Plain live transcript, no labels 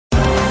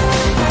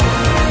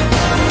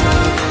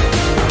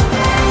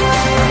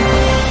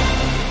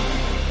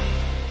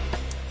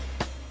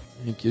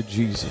Thank you,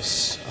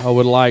 Jesus. I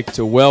would like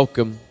to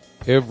welcome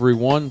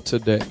everyone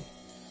today.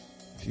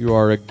 If you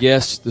are a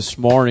guest this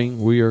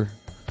morning, we are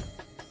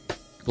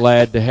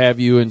glad to have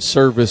you in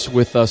service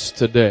with us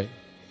today.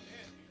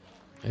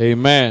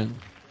 Amen.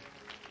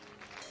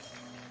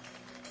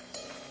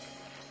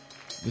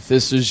 If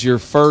this is your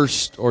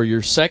first or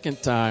your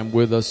second time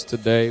with us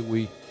today,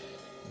 we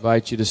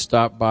invite you to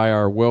stop by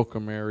our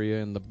welcome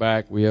area in the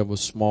back. We have a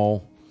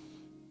small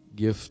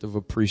gift of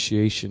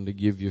appreciation to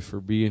give you for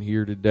being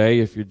here today.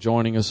 If you're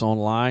joining us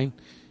online,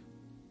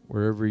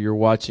 wherever you're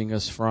watching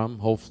us from,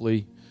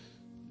 hopefully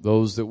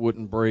those that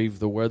wouldn't brave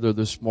the weather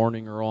this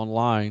morning are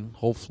online.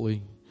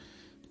 Hopefully,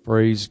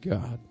 praise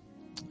God.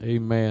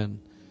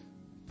 Amen.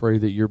 Pray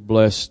that you're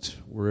blessed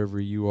wherever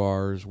you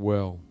are as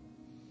well.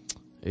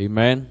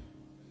 Amen.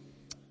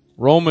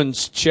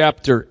 Romans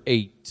chapter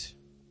 8.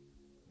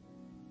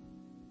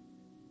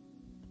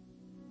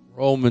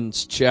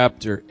 Romans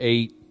chapter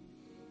 8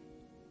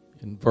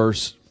 and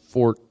verse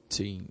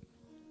 14.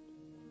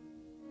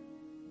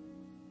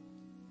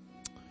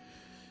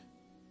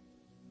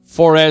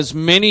 For as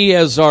many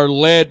as are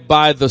led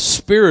by the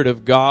Spirit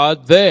of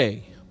God,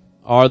 they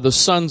are the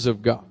sons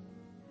of God.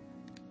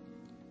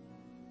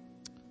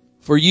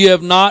 For ye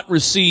have not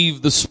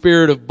received the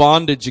spirit of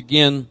bondage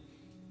again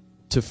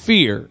to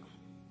fear,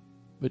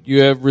 but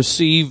you have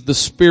received the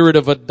spirit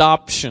of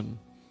adoption,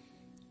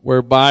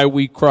 whereby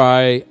we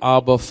cry,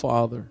 Abba,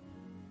 Father.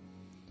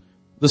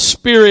 The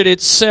Spirit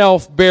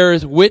itself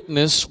beareth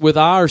witness with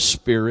our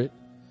spirit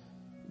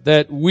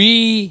that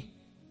we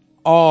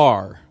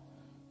are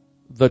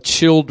the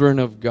children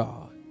of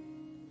God.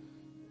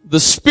 The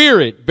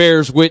Spirit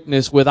bears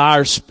witness with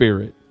our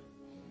spirit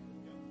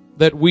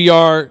that we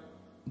are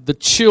the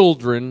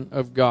children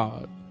of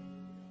God.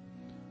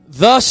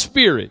 The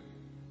Spirit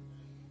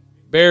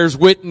bears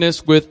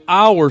witness with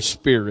our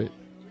spirit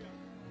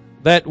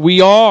that we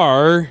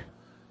are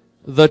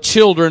the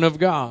children of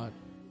God.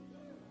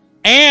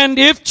 And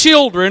if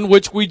children,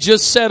 which we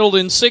just settled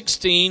in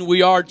 16,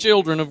 we are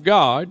children of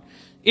God.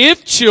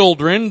 If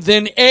children,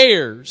 then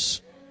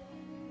heirs.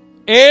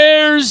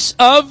 Heirs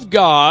of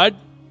God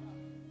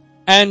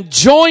and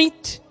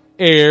joint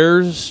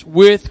heirs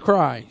with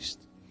Christ.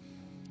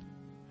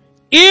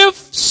 If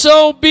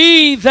so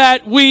be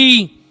that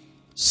we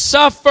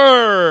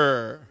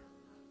suffer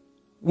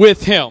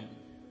with Him.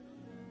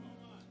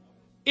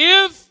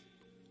 If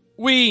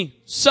we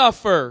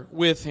suffer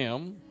with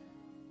Him,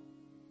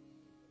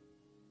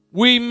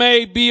 we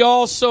may be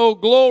also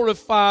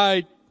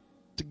glorified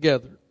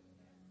together.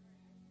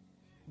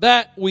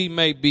 That we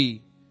may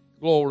be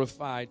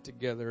glorified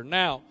together.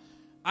 Now,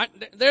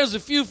 there's a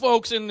few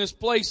folks in this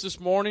place this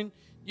morning.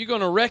 You're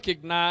going to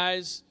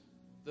recognize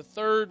the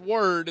third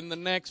word in the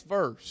next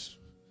verse.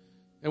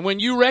 And when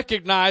you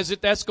recognize it,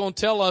 that's going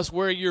to tell us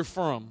where you're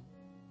from.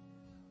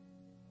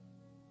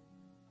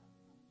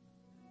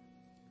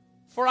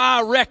 For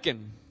I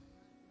reckon.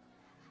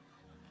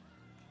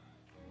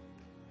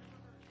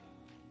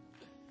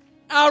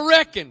 I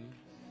reckon.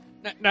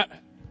 Now,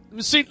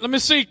 let me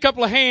see a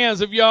couple of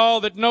hands of y'all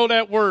that know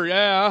that word.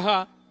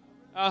 Yeah,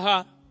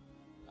 I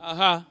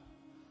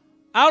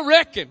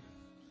reckon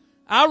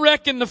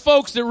the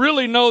folks that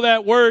really know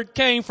that word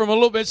came from a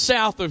little bit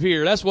south of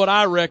here. That's what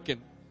I reckon.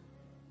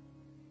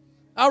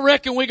 I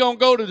reckon we're going to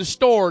go to the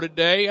store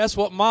today. That's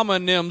what Mama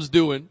and them's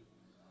doing.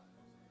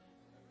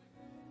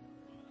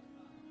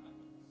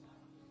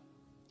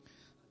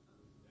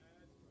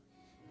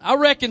 I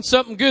reckon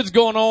something good's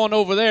going on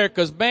over there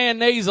because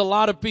mayonnaise a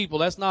lot of people.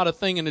 That's not a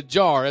thing in a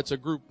jar. That's a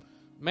group.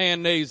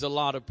 Mayonnaise a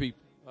lot of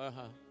people.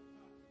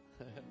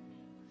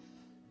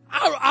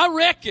 I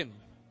reckon.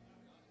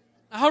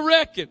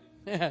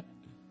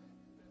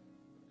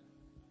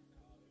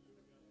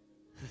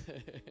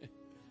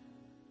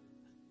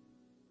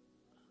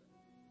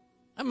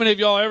 How many of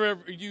y'all ever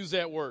use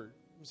that word?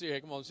 Let me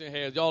see. Come on, see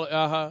hands.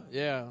 Y'all,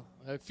 yeah,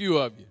 a few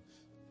of you.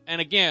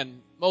 And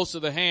again, most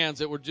of the hands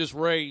that were just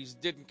raised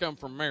didn't come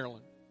from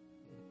Maryland.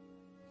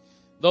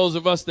 Those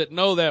of us that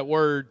know that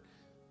word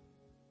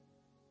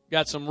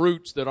got some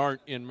roots that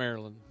aren't in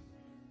Maryland.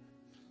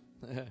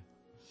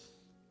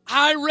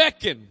 I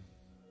reckon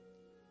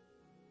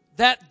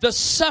that the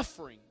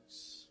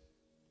sufferings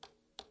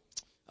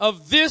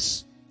of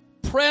this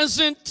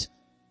present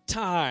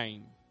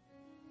time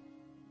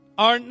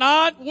are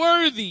not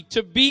worthy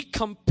to be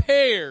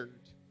compared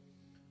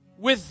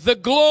with the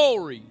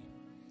glory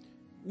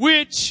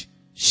which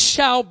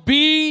shall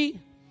be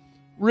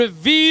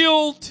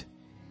revealed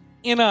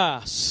in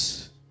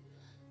us.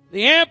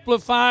 The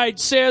Amplified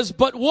says,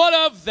 but what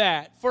of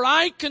that? For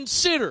I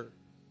consider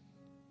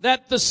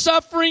that the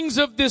sufferings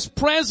of this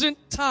present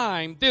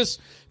time, this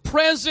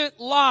present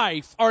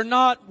life, are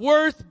not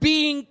worth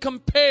being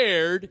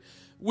compared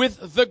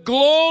with the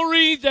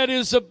glory that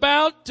is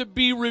about to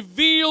be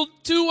revealed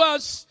to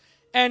us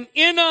and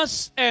in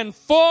us and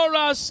for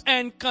us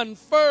and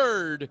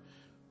conferred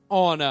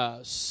on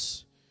us.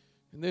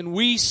 And then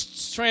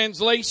Wuest's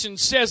translation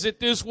says it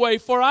this way,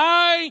 for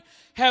I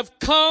have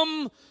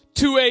come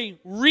to a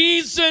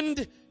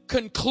reasoned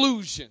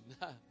conclusion.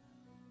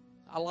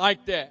 I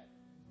like that.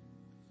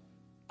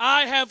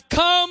 I have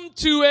come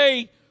to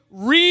a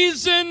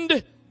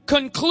reasoned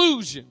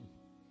conclusion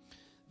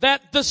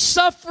that the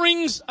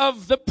sufferings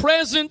of the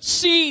present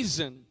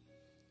season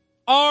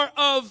are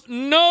of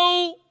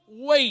no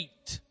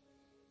weight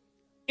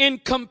in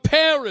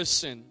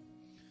comparison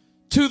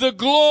to the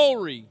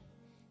glory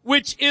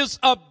which is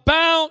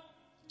about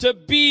to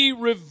be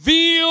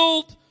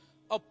revealed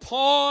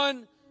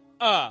upon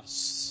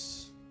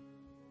us.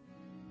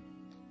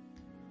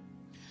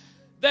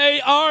 They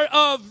are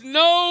of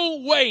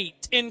no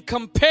weight in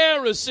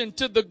comparison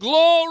to the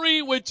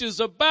glory which is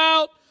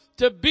about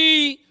to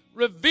be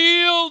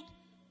revealed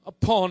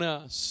upon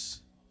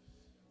us.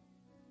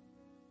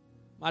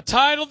 My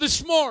title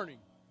this morning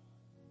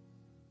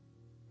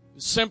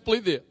is simply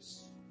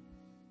this: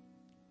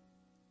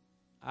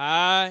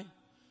 I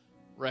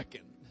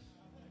reckon.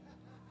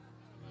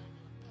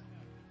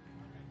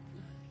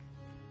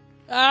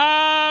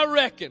 I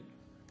reckon.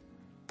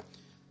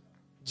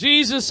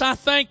 Jesus, I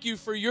thank you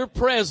for your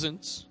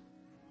presence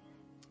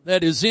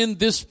that is in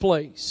this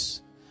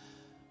place.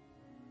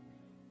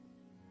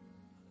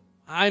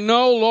 I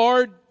know,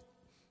 Lord,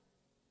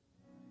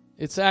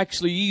 it's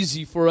actually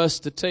easy for us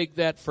to take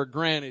that for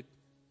granted.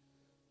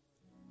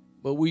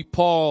 But we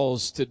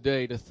pause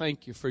today to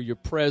thank you for your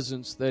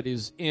presence that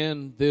is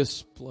in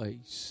this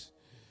place.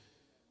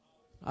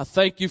 I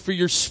thank you for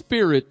your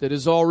Spirit that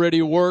has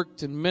already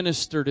worked and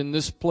ministered in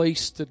this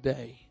place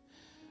today.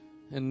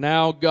 And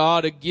now,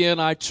 God, again,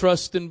 I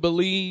trust and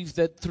believe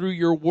that through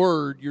your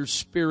word, your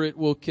Spirit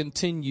will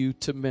continue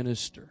to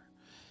minister.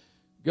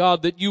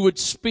 God, that you would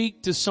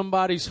speak to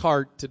somebody's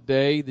heart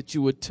today, that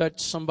you would touch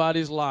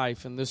somebody's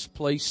life in this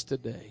place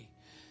today.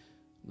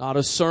 Not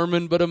a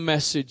sermon, but a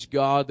message,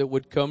 God, that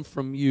would come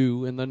from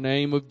you in the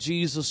name of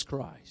Jesus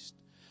Christ.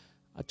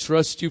 I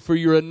trust you for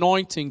your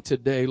anointing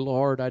today,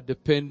 Lord. I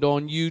depend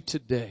on you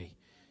today.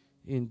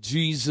 In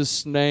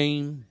Jesus'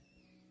 name,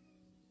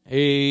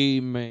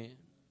 amen.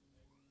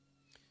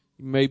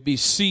 You may be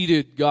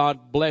seated.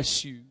 God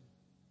bless you.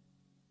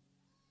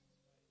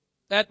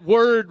 That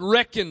word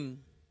reckon,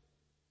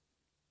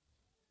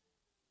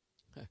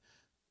 I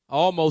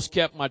almost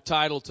kept my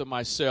title to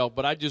myself,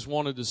 but I just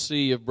wanted to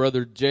see if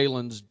Brother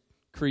Jalen's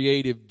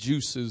creative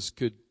juices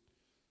could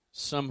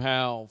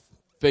somehow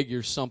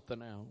figure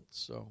something out.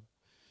 So,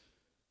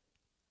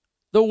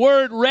 the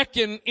word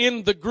reckon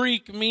in the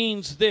Greek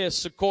means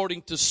this,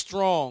 according to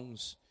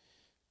Strong's.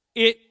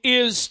 It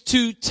is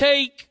to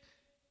take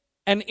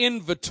an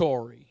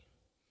inventory.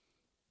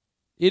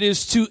 It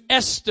is to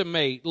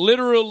estimate,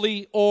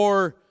 literally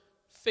or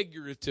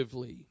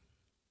figuratively.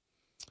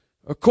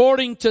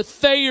 According to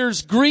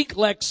Thayer's Greek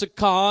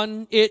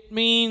lexicon, it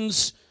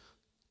means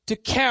to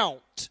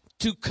count,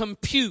 to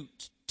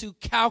compute, to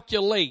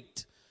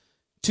calculate,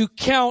 to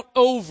count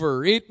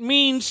over. It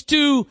means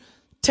to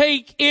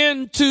take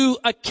into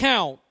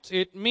account.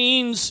 It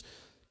means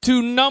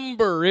to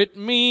number. It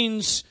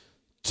means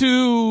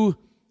to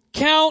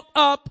count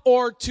up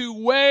or to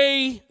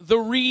weigh the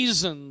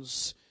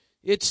reasons.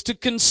 It's to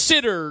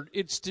consider.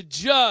 It's to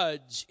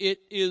judge. It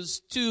is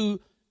to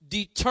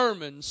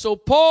determine. So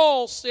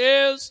Paul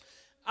says,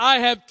 I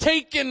have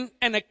taken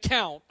an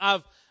account.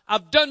 I've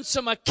done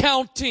some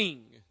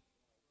accounting.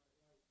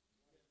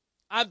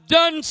 I've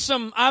done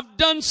some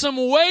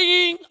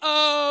weighing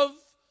of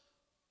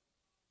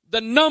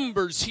the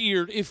numbers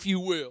here, if you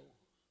will.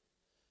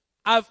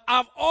 I've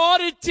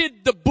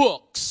audited the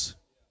books.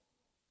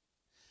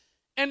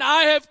 And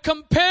I have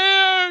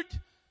compared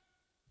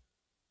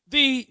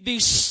the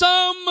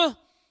sum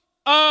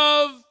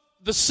of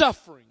the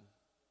suffering.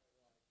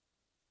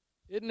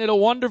 Isn't it a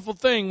wonderful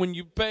thing when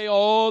you pay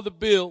all the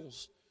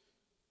bills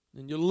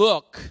and you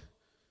look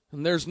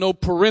and there's no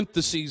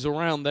parentheses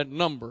around that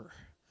number?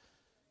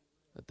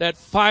 That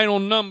final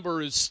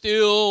number is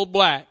still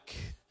black,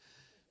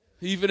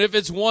 even if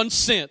it's 1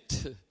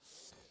 cent.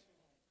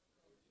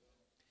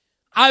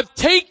 I've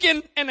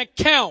taken an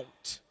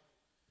account.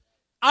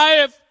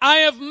 I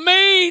have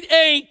made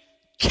a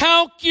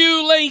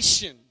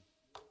calculation.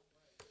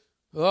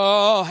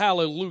 Oh,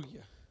 hallelujah.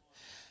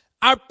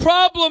 Our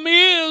problem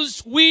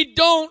is we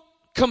don't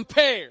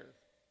compare.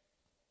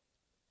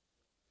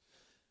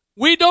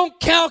 We don't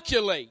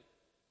calculate.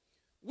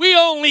 We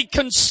only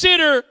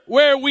consider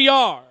where we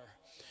are.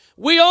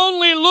 We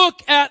only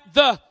look at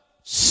the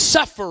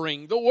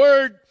suffering. The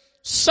word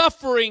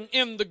suffering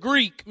in the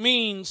Greek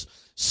means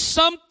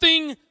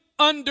something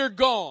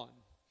undergone.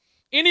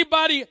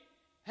 Anybody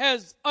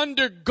has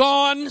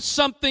undergone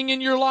something in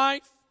your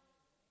life?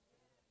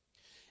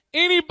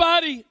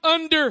 Anybody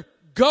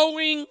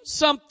undergoing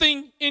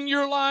something in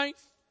your life?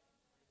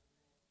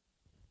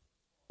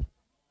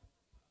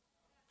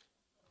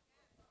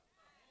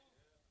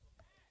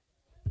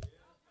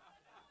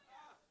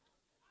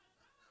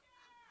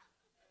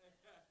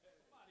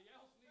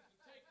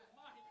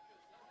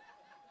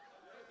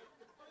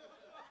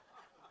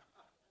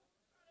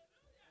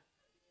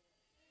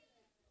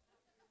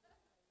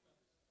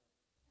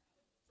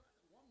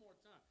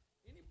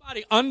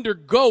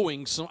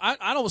 Undergoing some, I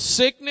don't know,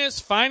 sickness,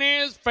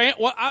 finance,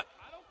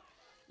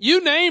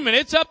 You name it.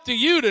 It's up to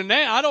you to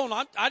name.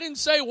 I didn't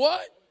say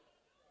what.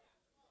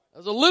 That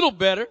was a little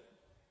better.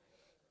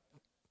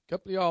 A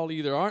couple of y'all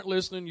either aren't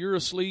listening, you're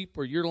asleep,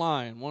 or you're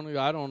lying. One of you,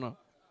 I don't know.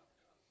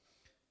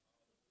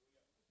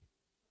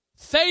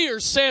 Thayer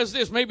says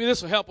this. Maybe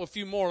this will help a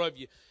few more of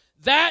you.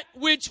 That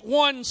which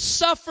one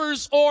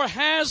suffers or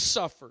has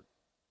suffered.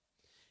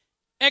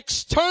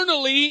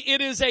 Externally,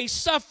 it is a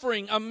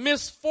suffering, a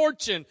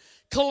misfortune,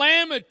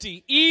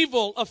 calamity,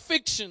 evil,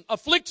 affliction.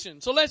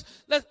 So let's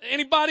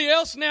anybody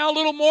else now a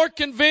little more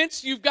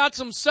convinced you've got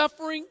some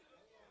suffering?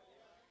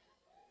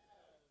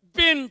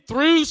 Been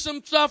through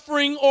some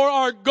suffering or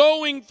are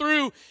going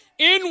through.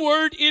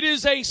 Inward, it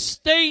is a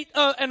state,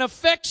 an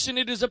affection.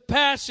 It is a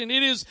passion.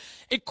 It is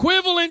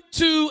equivalent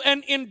to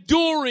an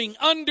enduring,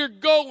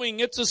 undergoing.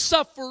 It's a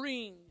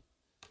suffering.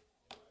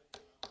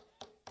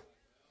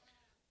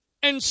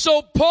 And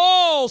so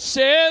Paul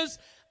says,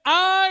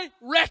 I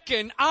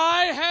reckon,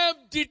 I have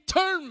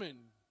determined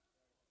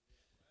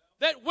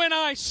that when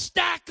I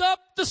stack up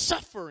the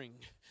suffering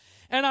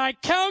and I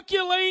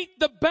calculate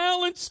the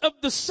balance of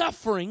the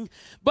suffering,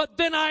 but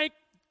then I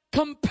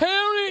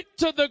compare it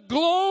to the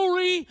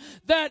glory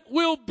that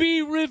will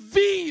be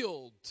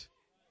revealed.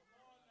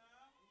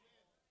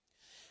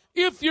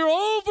 If you're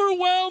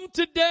overwhelmed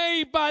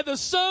today by the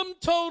sum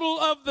total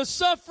of the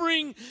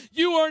suffering,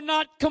 you are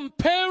not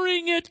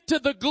comparing it to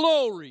the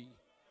glory.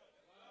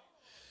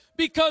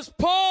 Because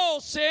Paul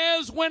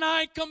says, when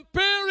I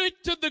compare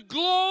it to the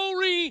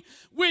glory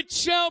which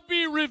shall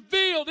be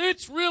revealed,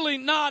 it's really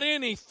not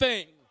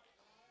anything.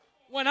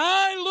 When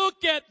I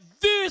look at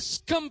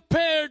this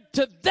compared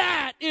to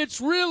that, it's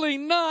really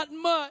not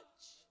much.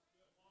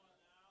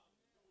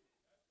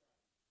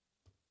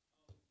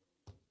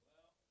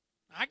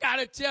 I got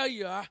to tell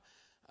you,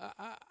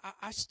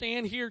 I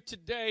stand here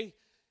today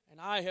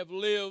and I have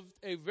lived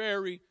a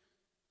very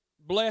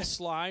blessed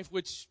life,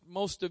 which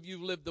most of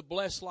you lived a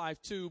blessed life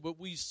too, but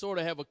we sort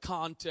of have a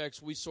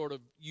context. We sort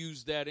of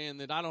use that in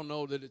that I don't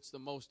know that it's the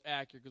most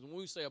accurate, because when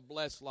we say a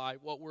blessed life,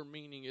 what we're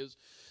meaning is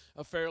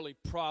a fairly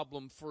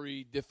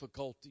problem-free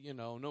difficulty,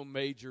 no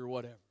major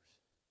whatever.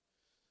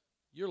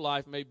 Your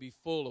life may be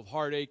full of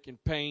heartache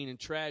and pain and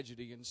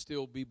tragedy and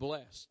still be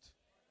blessed.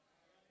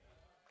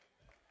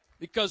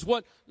 Because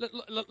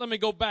let me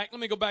go back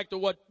to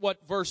what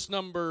verse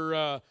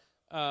number,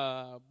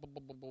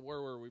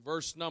 where were we?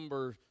 Verse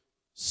number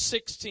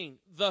 16.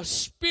 The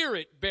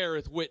Spirit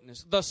beareth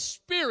witness. The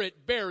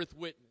Spirit beareth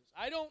witness.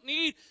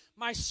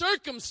 My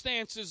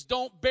circumstances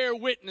don't bear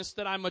witness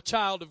that I'm a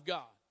child of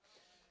God.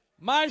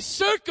 My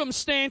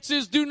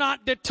circumstances do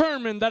not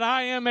determine that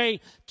I am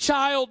a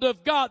child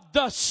of God.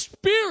 The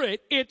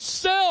Spirit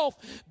itself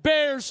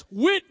bears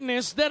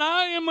witness that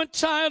I am a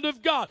child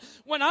of God.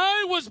 When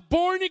I was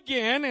born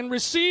again and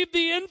received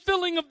the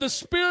infilling of the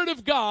Spirit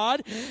of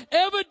God,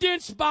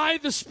 evidenced by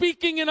the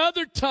speaking in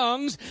other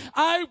tongues,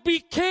 I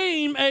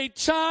became a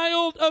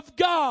child of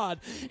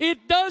God.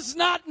 It does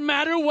not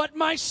matter what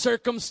my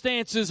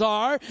circumstances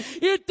are.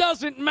 It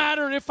doesn't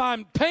matter if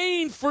I'm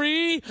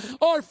pain-free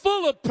or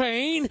full of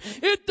pain.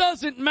 It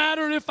doesn't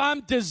matter if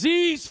I'm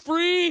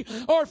disease-free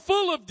or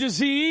full of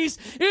disease.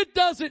 It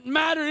doesn't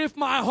matter if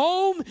my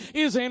home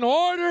is in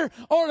order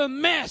or a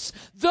mess.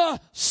 The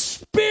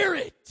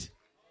Spirit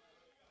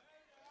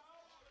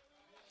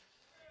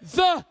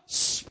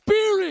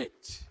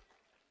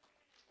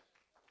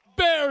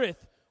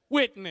beareth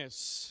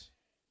witness.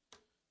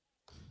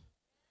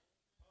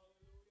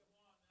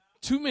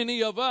 Too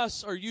many of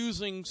us are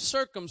using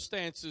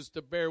circumstances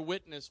to bear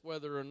witness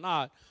whether or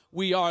not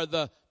we are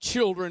the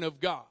children of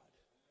God.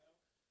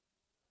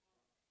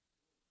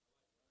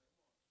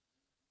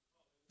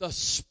 The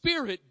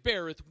Spirit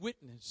beareth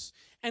witness.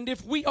 And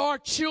if we are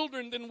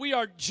children, then we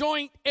are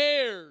joint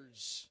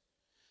heirs.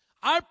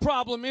 Our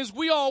problem is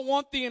we all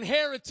want the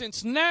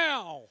inheritance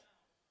now.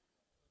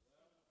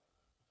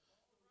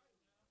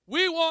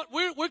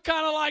 We're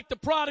kind of like the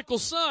prodigal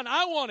son.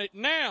 I want it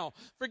now.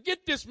 Forget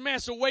this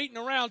mess of waiting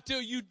around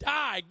till you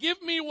die.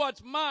 Give me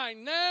what's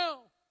mine now.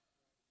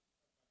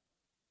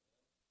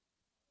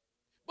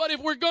 But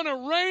if we're going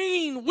to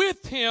reign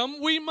with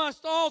Him, we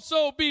must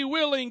also be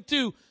willing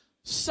to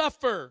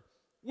suffer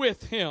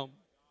with Him.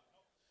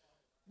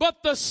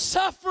 But the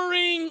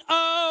suffering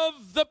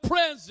of the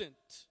present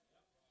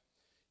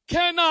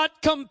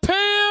cannot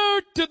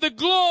compare to the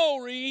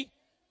glory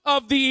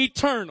of the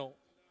eternal.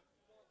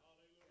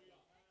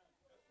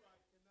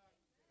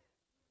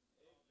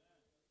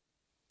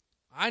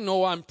 I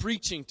know I'm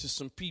preaching to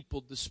some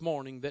people this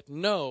morning that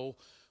know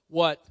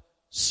what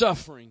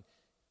suffering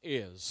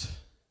is.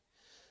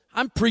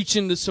 I'm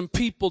preaching to some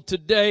people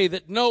today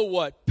that know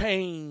what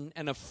pain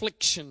and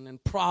affliction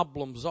and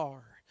problems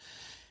are.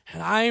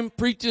 And I'm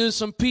preaching to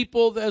some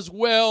people as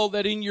well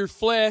that in your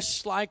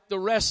flesh, like the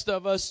rest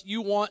of us,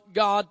 you want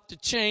God to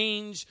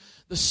change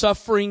the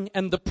suffering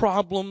and the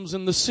problems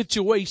and the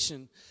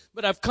situation.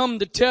 But I've come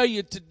to tell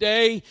you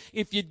today,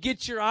 if you'd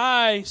get your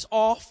eyes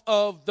off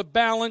of the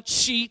balance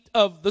sheet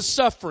of the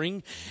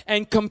suffering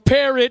and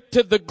compare it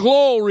to the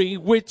glory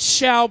which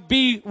shall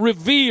be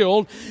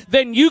revealed,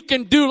 then you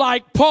can do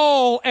like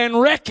Paul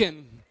and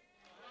reckon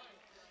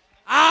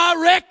I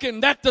reckon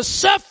that the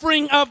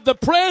suffering of the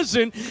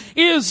present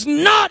is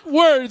not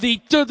worthy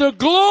to the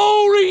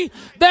glory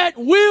that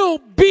will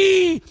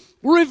be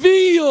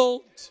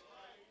revealed.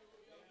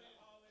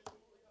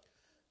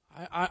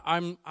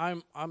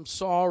 I'm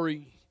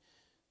sorry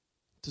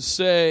to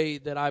say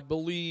that I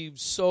believe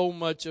so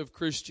much of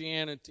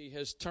Christianity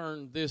has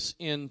turned this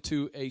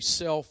into a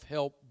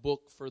self-help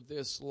book for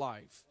this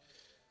life.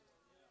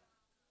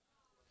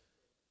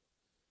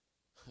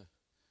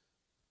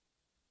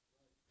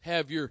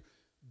 Have your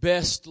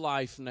best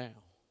life now.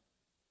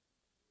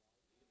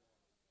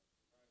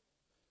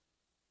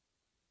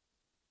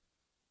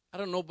 I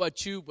don't know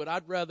about you, but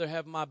I'd rather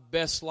have my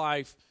best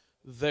life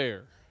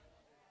there.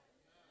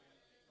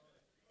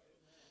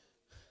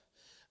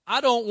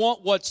 I don't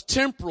want what's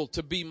temporal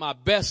to be my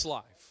best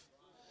life.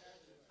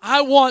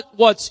 I want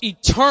what's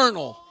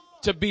eternal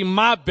to be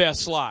my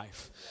best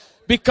life.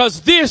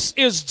 Because this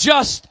is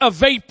just a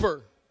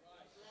vapor.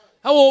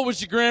 How old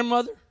was your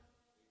grandmother?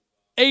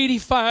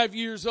 85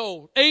 years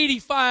old.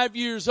 85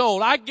 years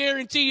old. I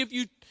guarantee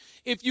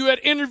if you had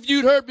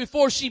interviewed her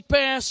before she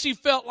passed, she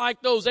felt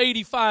like those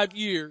 85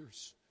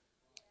 years.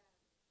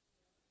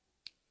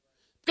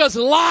 Because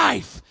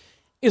life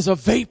is a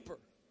vapor.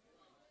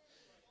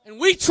 And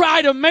we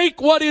try to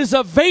make what is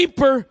a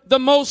vapor the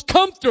most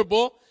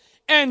comfortable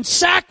and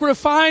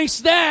sacrifice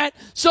that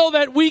so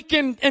that we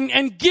can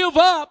and give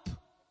up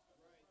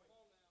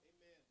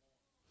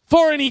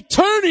for an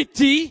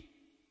eternity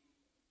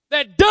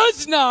that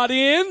does not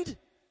end,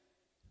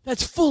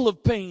 that's full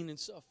of pain and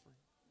suffering.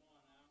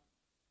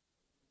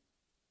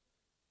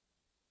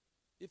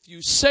 If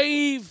you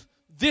save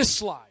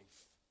this life,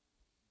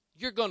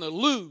 you're going to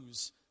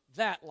lose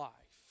that life.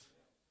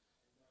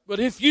 But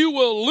if you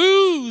will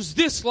lose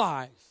this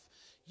life,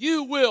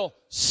 you will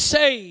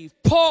save.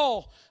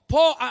 Paul,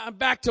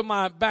 back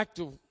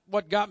to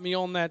what got me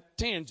on that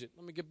tangent.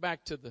 Let me get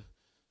back to the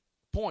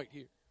point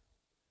here.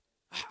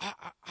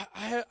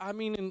 I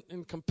mean,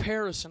 in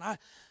comparison, I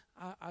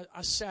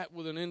sat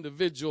with an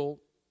individual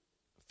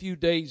a few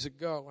days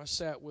ago. I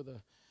sat with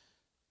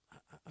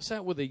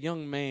a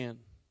young man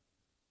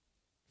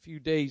a few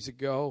days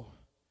ago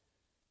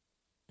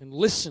and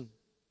listened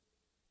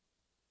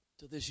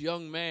to this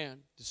young man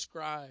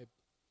describe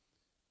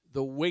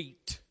the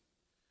weight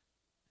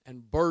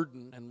and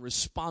burden and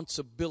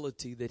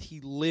responsibility that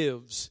he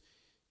lives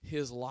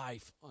his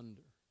life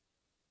under.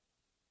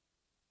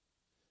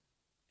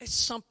 It's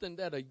something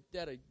that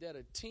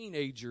a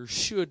teenager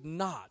should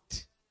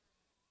not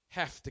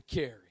have to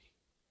carry.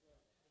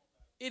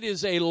 It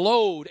is a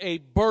load, a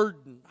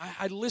burden.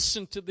 I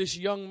listened to this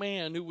young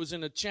man who was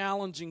in a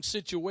challenging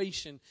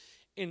situation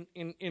in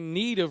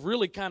need of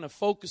really kind of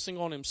focusing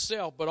on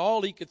himself, but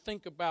all he could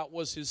think about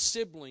was his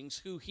siblings,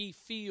 who he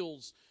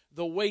feels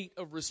the weight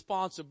of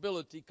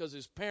responsibility because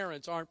his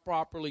parents aren't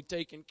properly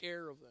taking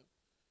care of them.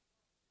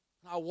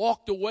 I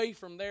walked away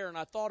from there and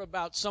I thought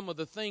about some of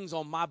the things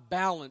on my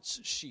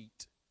balance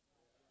sheet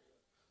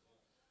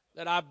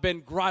that I've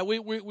been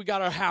we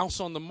got our house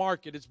on the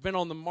market. It's been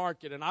on the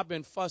market, and I've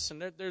been fussing.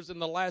 There's in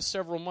the last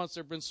several months,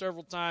 there have been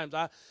several times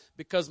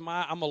because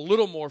I'm a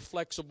little more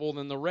flexible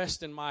than the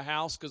rest in my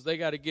house because they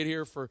got to get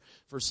here for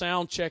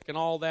sound check and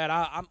all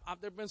that.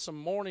 There've been some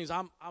mornings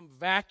I'm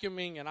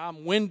vacuuming and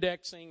I'm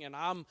Windexing and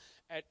I'm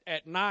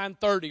at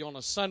 9:30 on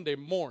a Sunday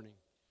morning.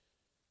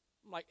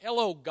 I'm like,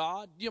 hello,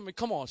 God. I mean,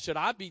 come on, should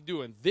I be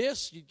doing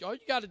this? All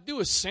you got to do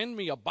is send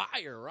me a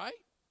buyer, right?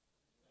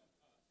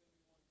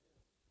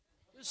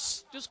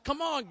 Just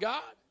come on,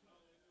 God.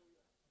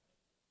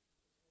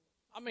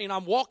 I mean,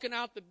 I'm walking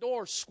out the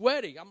door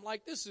sweaty. I'm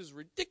like, this is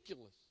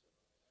ridiculous.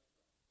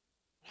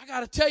 I got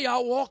to tell you, I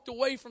walked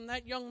away from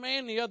that young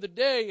man the other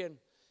day, and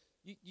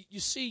you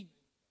see,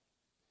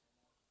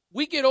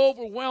 we get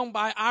overwhelmed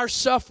by our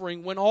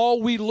suffering when all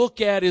we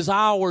look at is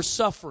our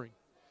suffering.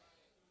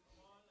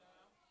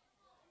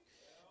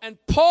 And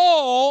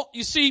Paul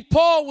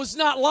was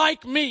not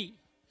like me.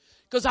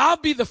 Because I'll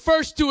be the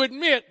first to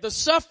admit, the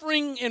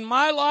suffering in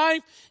my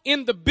life,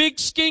 in the big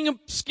scheme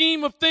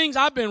of things,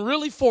 I've been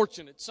really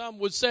fortunate. Some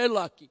would say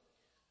lucky.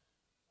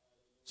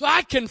 So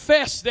I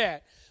confess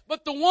that.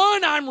 But the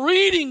one I'm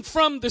reading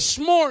from this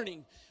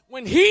morning,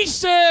 when he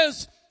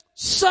says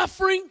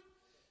suffering,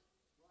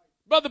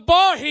 Brother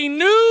Barr, he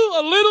knew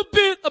a little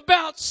bit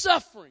about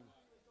suffering.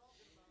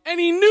 And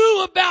he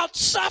knew about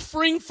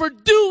suffering for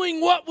doing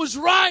what was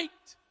right.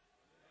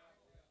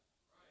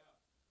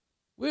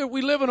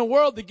 We live in a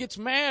world that gets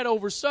mad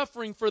over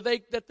suffering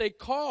that they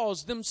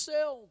cause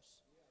themselves.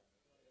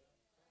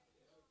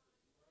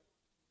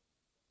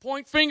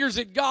 Point fingers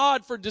at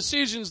God for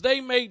decisions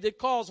they made that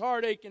cause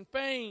heartache and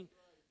pain.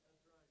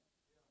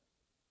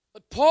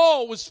 But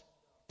Paul,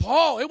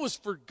 it was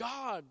for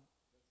God.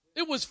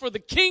 It was for the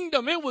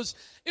kingdom. It was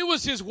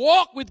his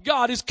walk with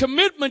God, his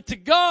commitment to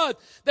God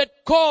that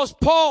caused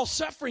Paul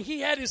suffering.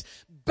 He had his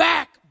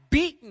back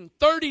beaten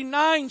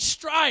 39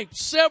 stripes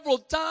several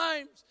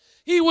times.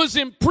 He was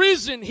in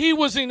prison. He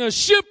was in a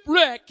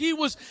shipwreck. He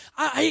was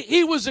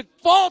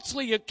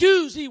falsely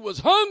accused. He was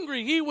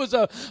hungry. He was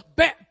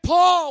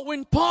Paul,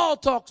 when Paul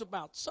talks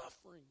about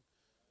suffering,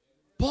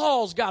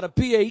 Paul's got a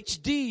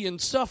PhD in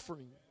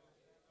suffering.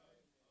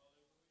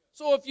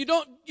 So if you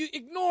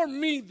ignore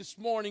me this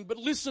morning, but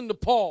listen to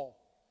Paul.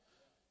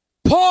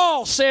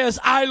 Paul says,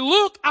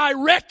 I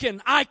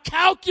reckon, I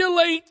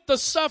calculate the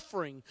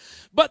suffering,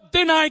 but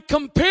then I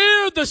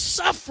compare the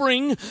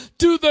suffering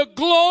to the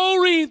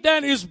glory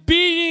that is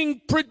being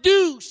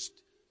produced.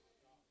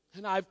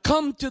 And I've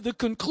come to the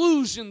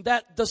conclusion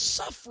that the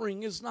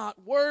suffering is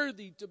not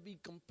worthy to be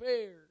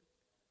compared.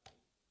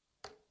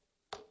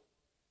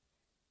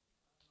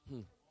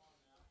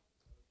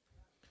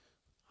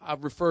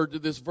 I've referred to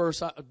this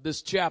verse,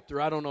 this chapter,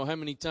 I don't know how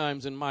many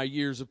times in my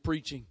years of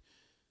preaching.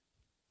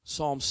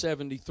 Psalm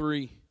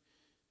 73.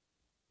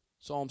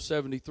 Psalm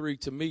 73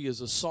 to me is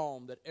a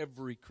psalm that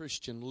every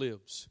Christian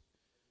lives.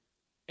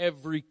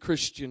 Every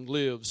Christian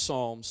lives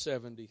Psalm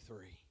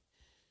 73.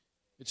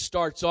 It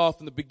starts off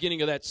in the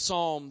beginning of that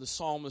psalm. The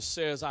psalmist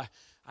says, I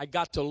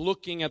got to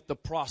looking at the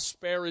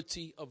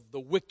prosperity of the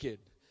wicked.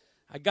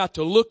 I got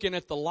to looking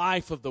at the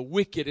life of the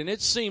wicked, and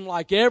it seemed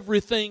like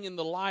everything in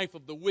the life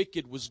of the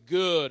wicked was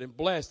good and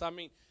blessed. I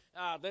mean,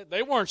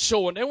 they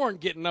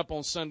weren't getting up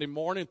on Sunday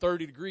morning,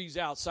 30 degrees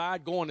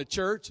outside, going to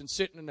church and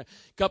sitting in a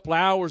couple of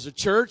hours of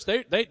church.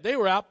 They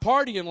were out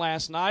partying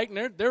last night,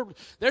 and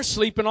they're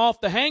sleeping off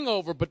the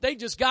hangover, but they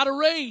just got a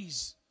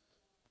raise.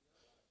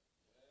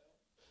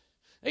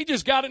 They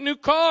just got a new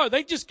car.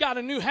 They just got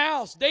a new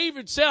house.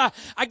 David said,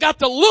 I got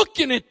to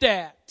looking at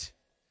that.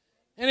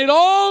 And it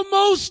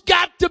almost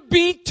got to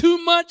be too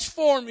much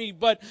for me.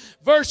 But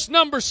verse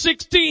number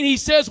 16, he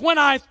says, when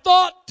I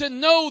thought to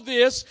know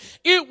this,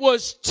 it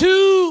was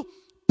too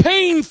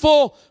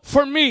painful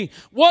for me.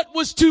 What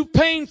was too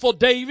painful,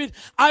 David?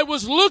 I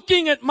was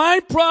looking at my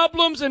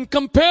problems and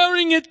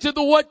comparing it to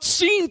what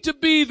seemed to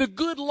be the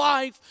good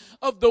life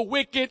of the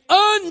wicked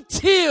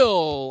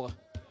until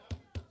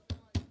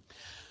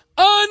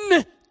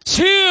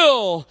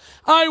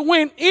I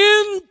went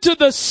into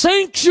the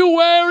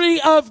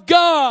sanctuary of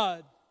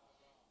God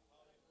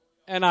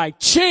and I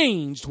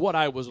changed what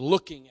I was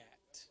looking at.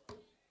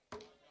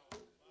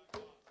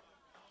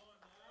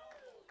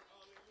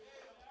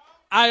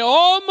 I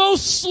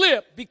almost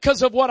slipped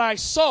because of what I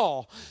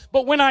saw.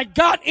 But when I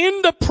got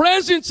in the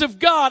presence of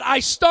God,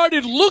 I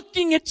started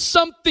looking at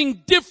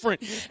something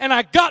different. And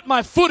I got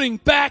my footing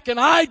back and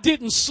I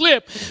didn't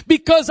slip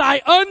because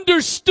I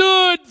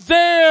understood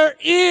their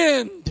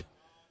end.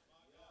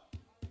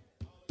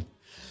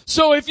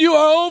 So if you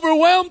are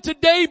overwhelmed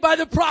today by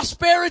the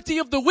prosperity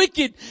of the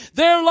wicked,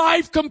 their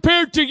life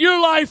compared to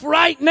your life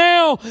right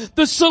now,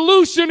 the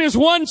solution is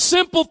one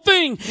simple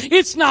thing.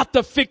 It's not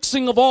the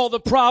fixing of all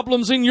the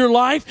problems in your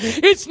life.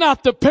 It's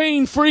not the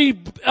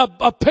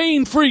a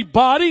pain-free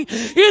body.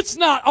 It's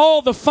not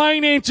all the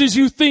finances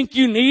you think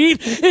you need.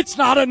 It's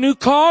not a new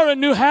car, a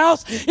new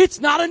house. It's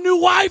not a new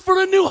wife or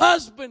a new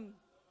husband.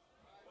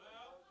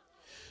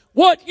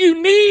 What you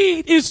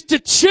need is to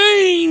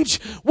change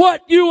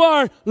what you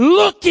are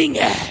looking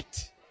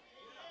at.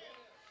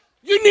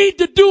 You need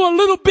to do a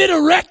little bit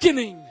of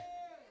reckoning.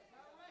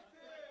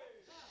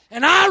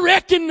 And I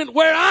reckon that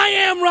where I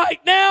am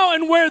right now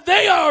and where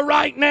they are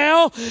right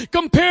now,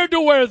 compared to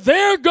where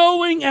they're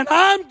going and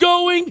I'm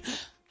going,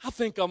 I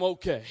think I'm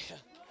okay.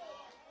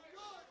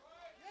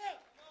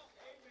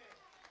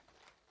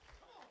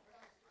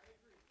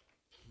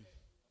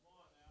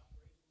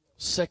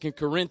 2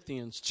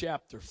 Corinthians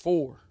chapter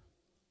 4.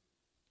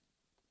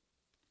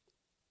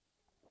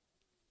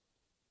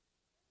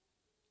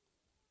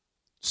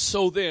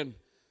 So then,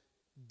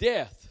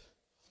 death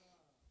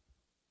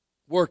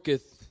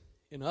worketh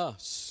in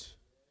us,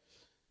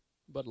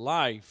 but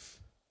life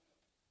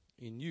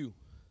in you.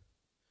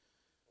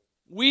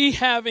 We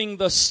having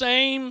the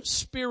same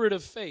spirit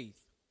of faith,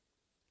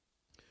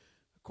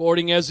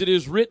 according as it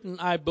is written,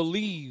 I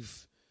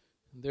believe,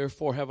 and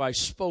therefore have I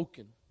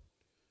spoken.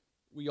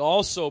 We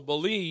also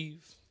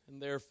believe,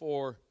 and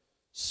therefore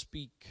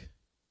speak,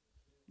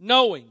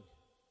 knowing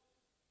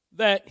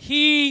that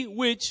he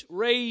which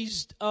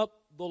raised up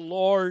the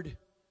Lord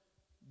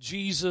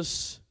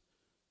Jesus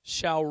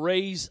shall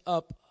raise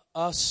up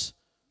us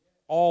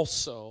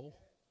also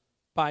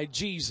by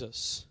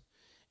Jesus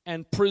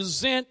and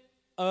present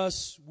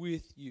us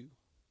with you.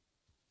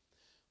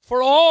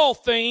 For all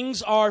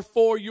things are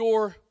for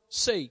your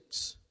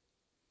sakes,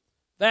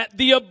 that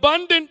the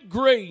abundant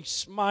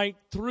grace might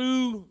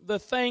through the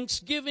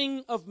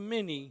thanksgiving of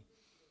many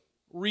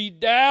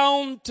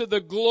redound to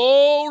the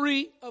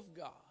glory of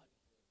God.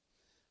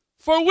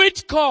 For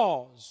which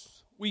cause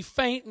we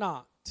faint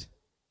not.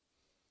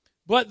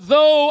 But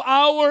though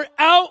our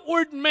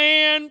outward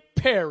man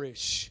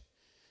perish,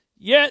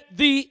 yet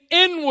the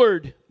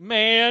inward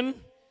man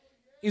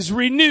is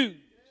renewed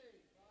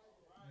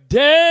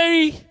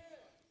day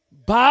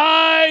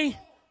by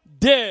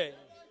day.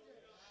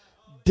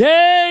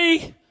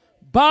 Day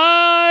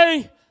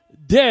by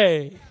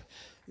day.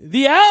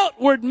 The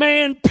outward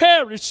man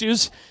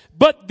perishes,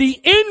 but the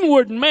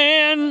inward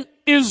man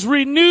is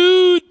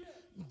renewed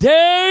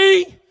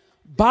day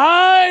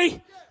by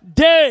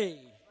day.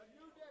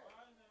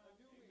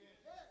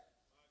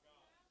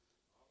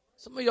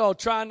 Some of y'all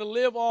trying to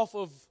live off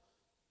of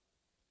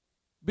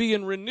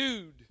being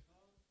renewed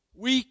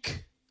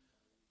week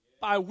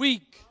by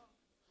week.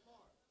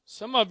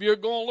 Some of you are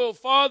going a little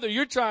farther.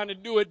 You're trying to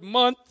do it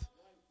month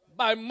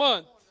by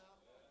month.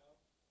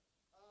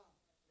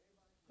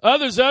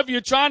 Others of you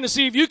are trying to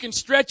see if you can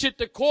stretch it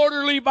to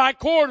quarterly by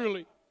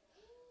quarterly.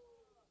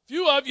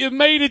 Few of you have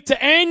made it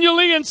to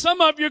annually, and some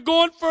of you are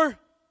going for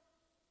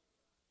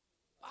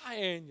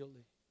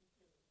biannually.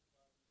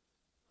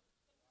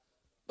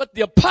 But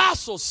the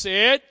apostle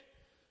said,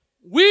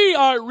 we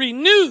are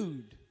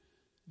renewed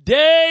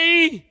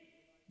day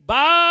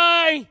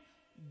by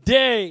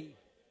day.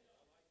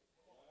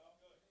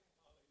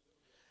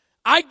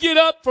 I get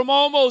up from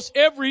almost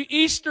every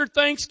Easter,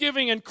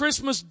 Thanksgiving, and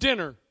Christmas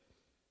dinner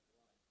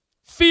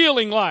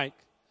feeling like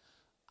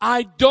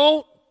I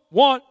don't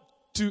want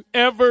to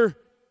ever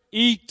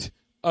eat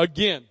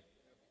again.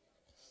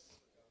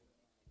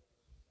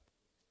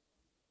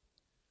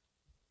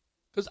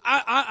 Because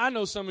I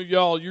know some of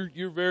y'all,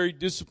 you're very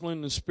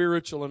disciplined and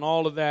spiritual and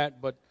all of that,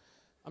 but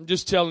I'm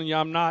just telling you,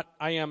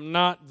 I am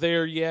not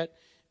there yet.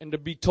 And to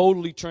be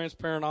totally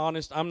transparent,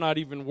 honest, I'm not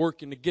even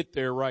working to get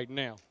there right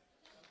now.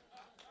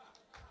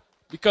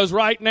 Because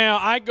right now,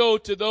 I go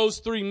to those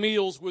 3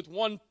 meals with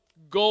one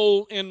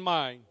goal in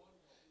mind.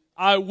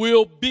 I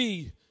will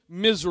be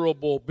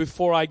miserable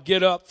before I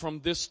get up from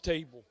this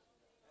table.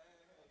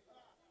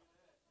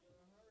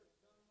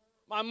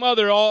 My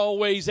mother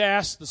always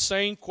asked the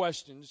same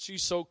question.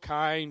 She's so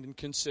kind and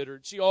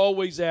considerate. She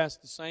always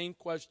asked the same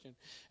question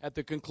at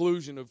the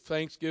conclusion of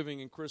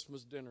Thanksgiving and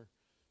Christmas dinner.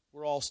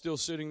 We're all still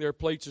sitting there.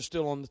 Plates are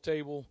still on the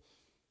table.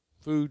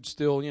 Food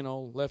still,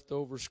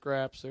 leftover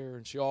scraps there.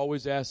 And she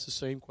always asks the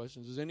same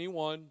question. Does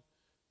anyone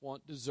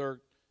want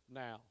dessert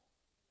now?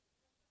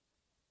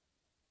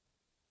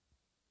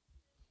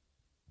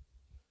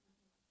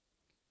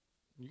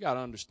 You got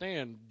to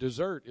understand,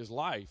 dessert is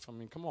life. I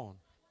mean, come on.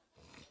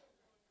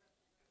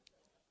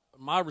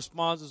 My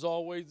response is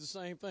always the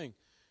same thing.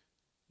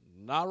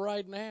 Not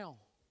right now.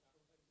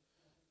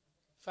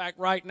 In fact,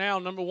 right now,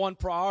 number one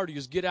priority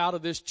is get out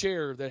of this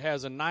chair that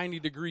has a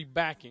 90-degree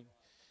backing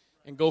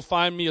and go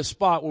find me a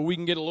spot where we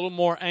can get a little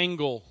more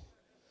angle.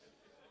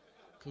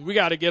 Because we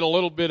got to get a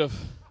little bit of...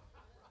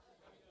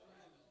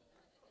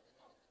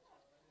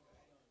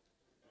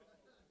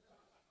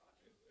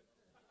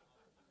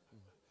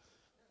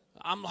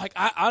 I'm like,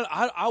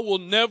 I will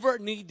never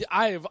need to,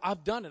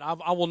 I've done it.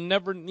 I will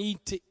never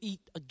need to eat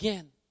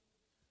again.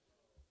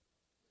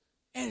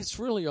 And it's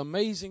really an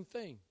amazing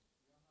thing.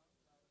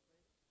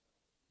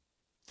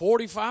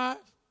 45,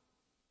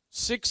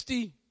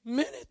 60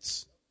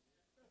 minutes.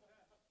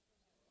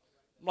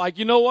 I'm like,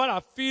 you know what? I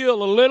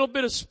feel a little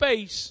bit of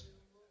space.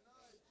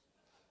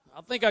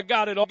 I think I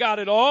got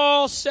it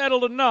all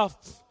settled enough.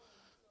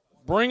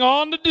 Bring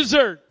on the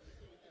dessert.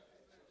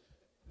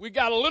 We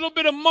got a little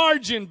bit of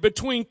margin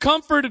between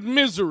comfort and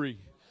misery.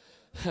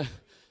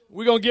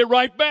 We're going to get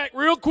right back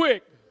real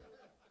quick.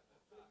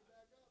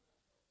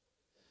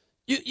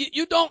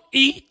 You don't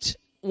eat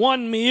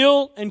one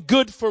meal and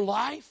good for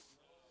life.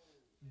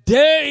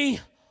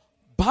 Day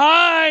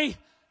by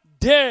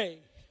day.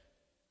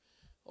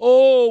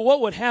 Oh,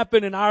 what would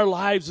happen in our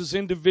lives as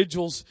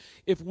individuals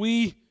if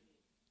we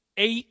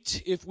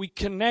ate, if we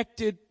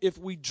connected, if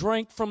we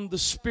drank from the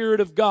Spirit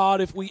of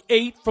God, if we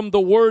ate from the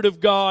Word of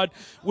God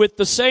with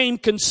the same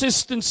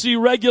consistency,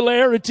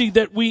 regularity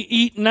that we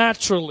eat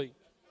naturally.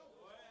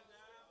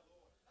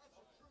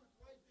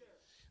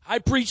 I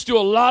preached to a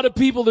lot of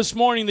people this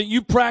morning that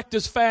you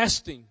practice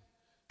fasting.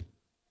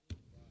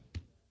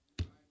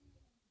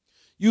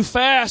 You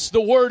fast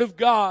the Word of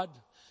God.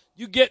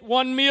 You get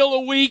 1 meal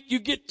a week, you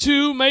get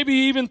 2, maybe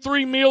even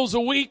 3 meals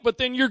a week, but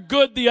then you're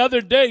good the other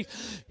day.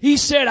 He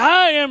said,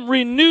 I am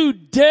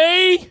renewed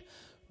day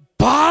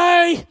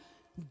by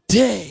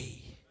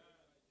day.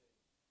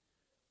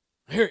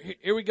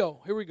 Here we go.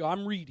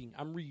 I'm reading.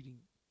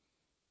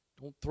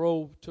 Don't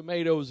throw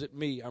tomatoes at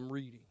me. I'm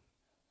reading.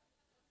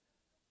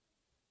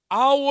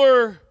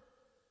 Our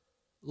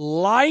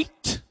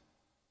light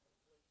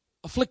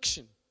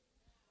affliction.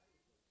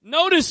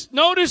 Notice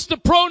the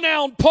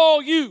pronoun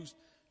Paul used.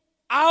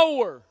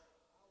 Our.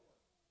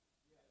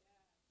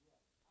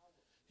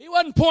 He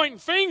wasn't pointing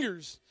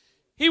fingers.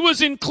 He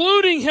was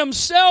including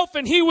himself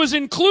and he was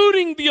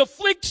including the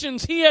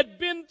afflictions he had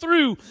been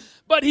through.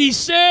 But he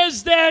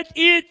says that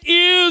it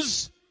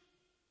is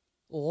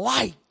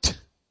light.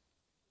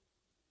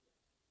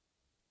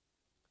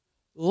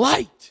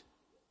 Light.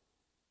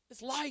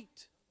 It's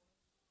light.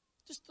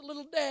 Just a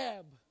little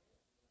dab.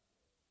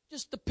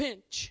 Just a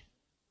pinch.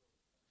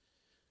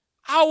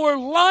 Our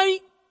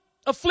light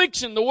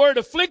affliction. The word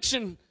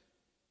affliction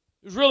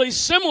is really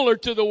similar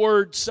to the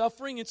word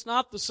suffering. It's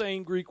not the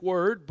same Greek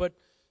word, but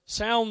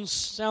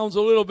sounds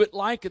a little bit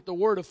like it. The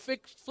word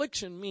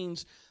affliction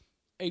means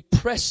a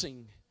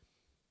pressing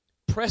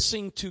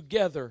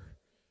together,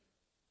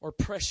 or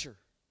pressure.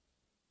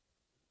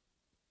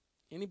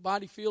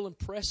 Anybody feeling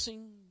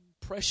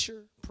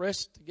pressure,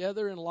 pressed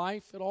together in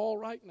life at all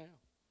right now?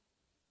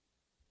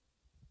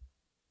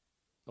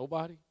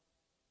 Nobody?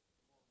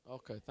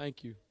 Okay,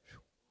 thank you.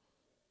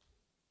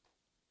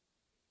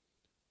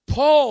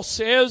 Paul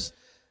says,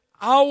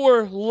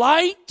 our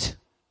light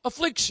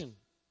affliction,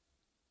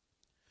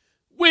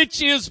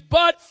 which is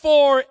but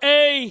for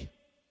a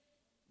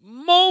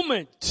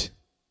moment.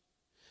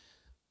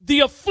 The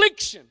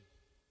affliction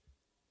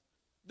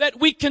that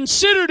we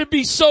consider to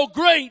be so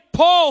great,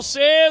 Paul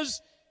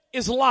says,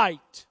 is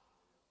light.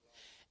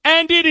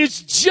 And it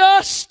is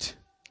just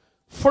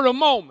for a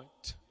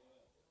moment.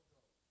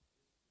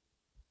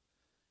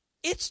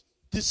 It's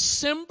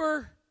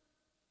December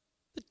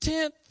the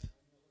 10th.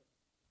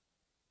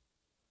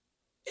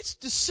 It's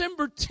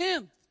December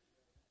 10th.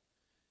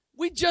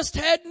 We just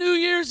had New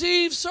Year's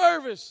Eve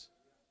service.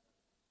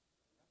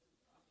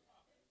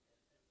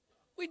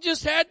 We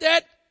just had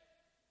that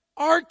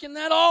ark and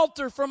that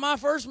altar for my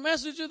first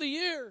message of the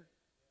year.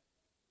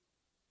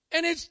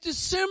 And it's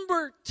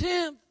December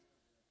 10th.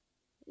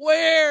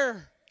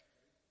 Where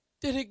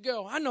did it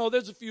go? I know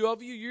there's a few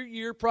of you, your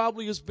year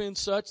probably has been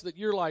such that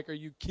you're like, are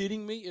you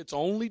kidding me? It's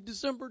only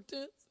December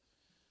 10th?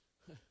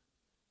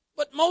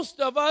 But most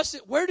of us,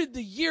 where did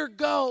the year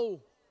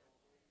go?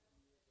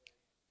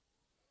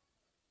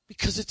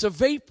 Because it's a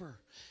vapor.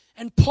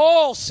 And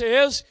Paul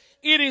says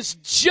it is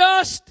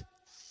just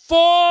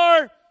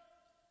for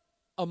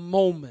a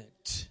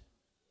moment.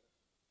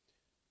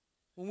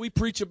 When we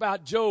preach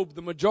about Job,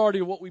 the majority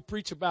of what we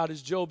preach about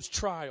is Job's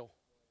trial.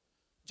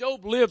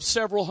 Job lived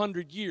several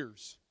hundred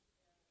years.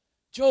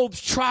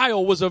 Job's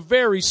trial was a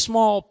very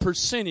small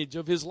percentage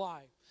of his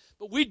life.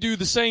 But we do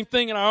the same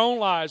thing in our own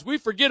lives. We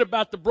forget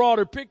about the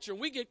broader picture and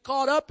we get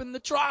caught up in the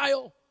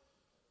trial.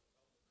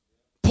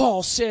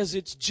 Paul says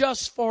it's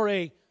just for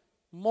a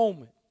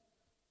moment.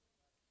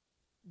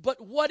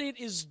 But what it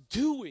is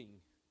doing,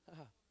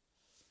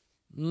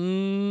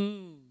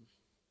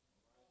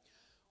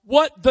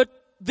 what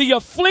the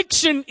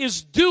affliction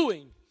is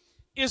doing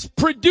is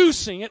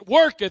producing, it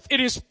worketh, it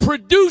is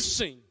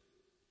producing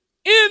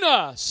in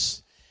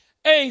us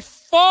a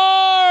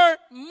far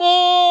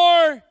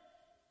more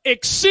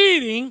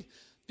exceeding. If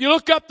you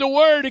look up the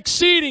word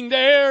exceeding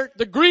there,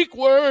 the Greek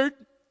word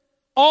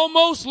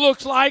almost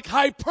looks like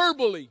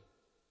hyperbole.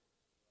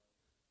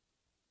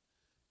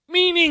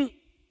 Meaning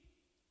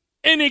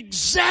an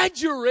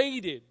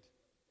exaggerated,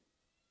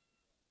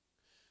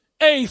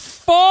 a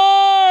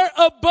far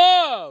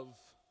above,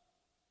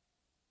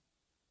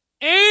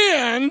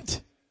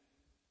 and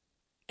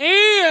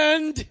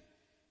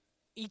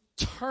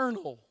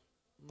eternal.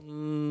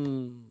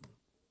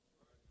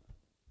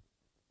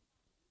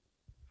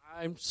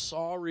 I'm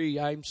sorry.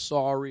 I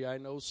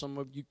know some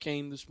of you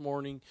came this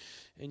morning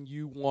and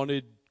you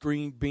wanted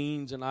green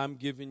beans and I'm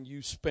giving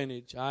you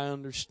spinach. I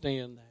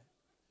understand that.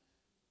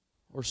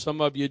 Or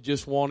some of you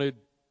just wanted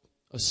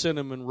a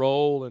cinnamon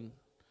roll and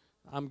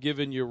I'm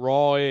giving you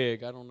raw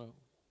egg. I don't know.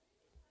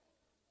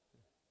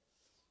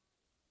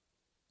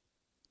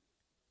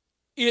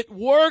 It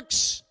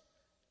works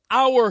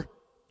our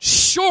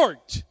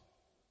short,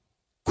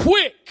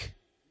 quick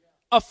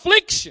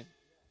affliction,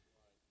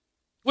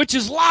 which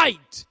is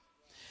light,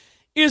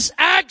 is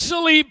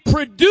actually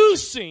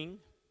producing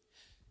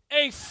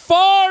a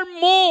far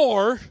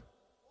more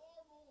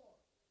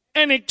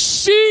and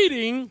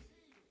exceeding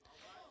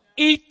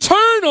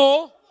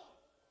eternal,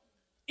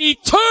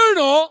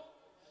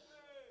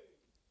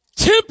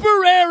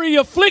 temporary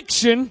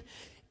affliction,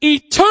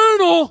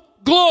 eternal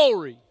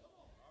glory.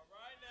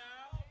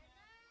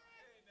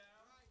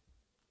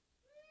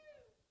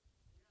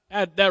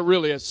 That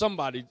really is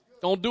somebody.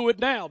 Don't do it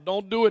now.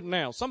 Don't do it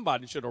now.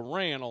 Somebody should have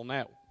ran on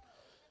that one.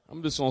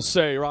 I'm just going to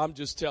say, or I'm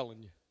just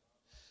telling you.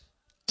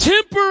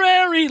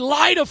 Temporary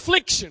light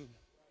affliction.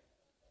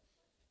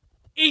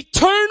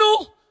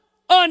 Eternal,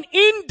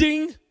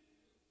 unending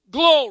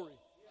glory.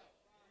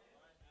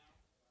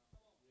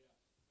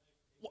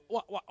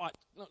 What?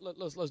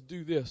 Let's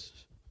do this.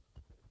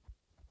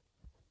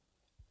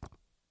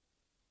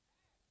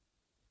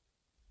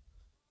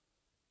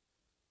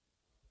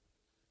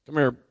 Come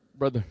here,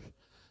 Brother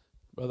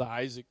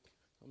Isaac.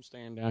 I'm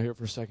standing down here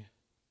for a second.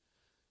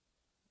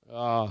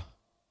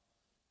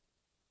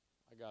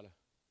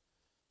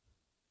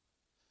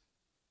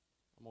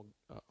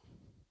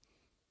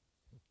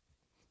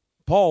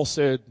 Paul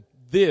said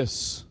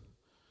this,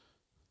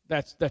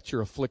 that's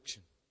your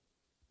affliction.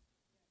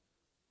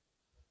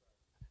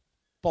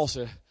 Paul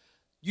said,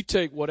 you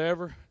take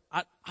whatever.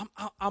 I'm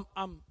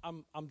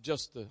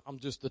just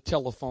the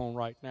telephone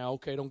right now.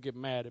 Okay, don't get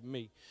mad at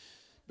me.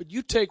 But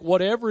you take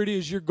whatever it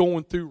is you're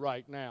going through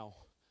right now.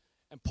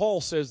 And Paul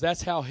says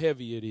that's how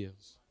heavy it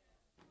is.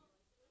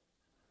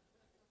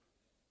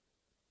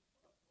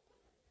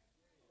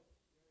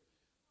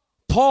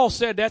 Paul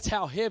said that's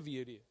how heavy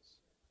it is.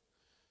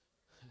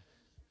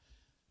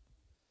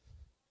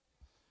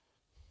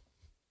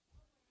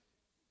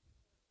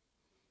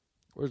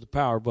 Where's the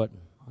power button?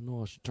 I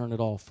know I should turn it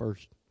off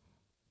first.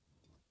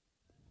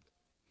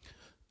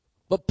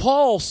 But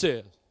Paul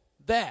said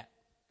that,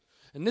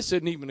 and this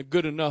isn't even a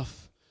good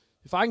enough.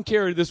 If I can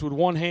carry this with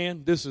one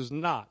hand, this is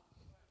not.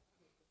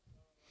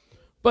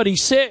 But he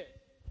said,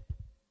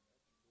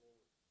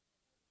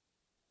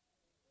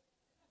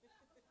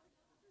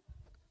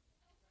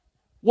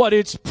 what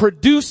it's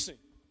producing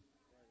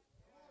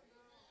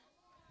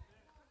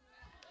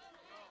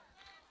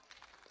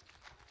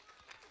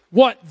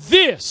what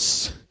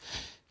this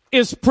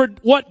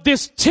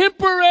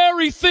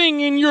temporary thing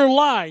in your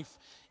life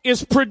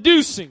is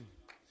producing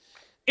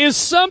is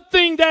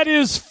something that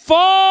is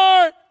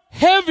far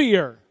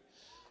heavier,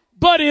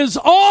 but is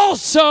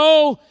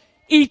also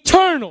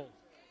eternal.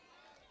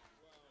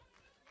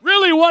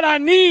 Really what I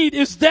need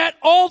is that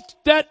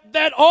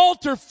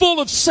altar full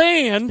of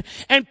sand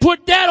and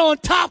put that on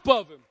top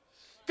of him.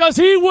 Because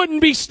he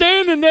wouldn't be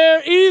standing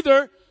there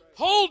either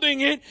holding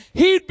it.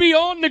 He'd be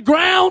on the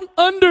ground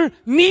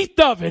underneath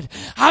of it.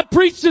 I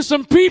preach to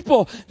some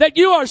people that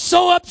you are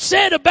so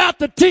upset about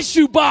the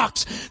tissue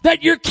box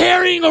that you're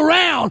carrying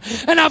around.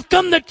 And I've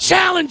come to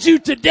challenge you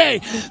today.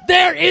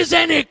 There is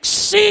an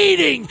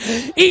exceeding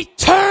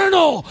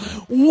eternal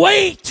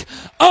weight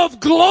of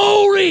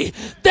glory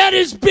that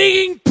is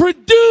being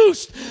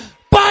produced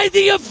by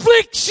the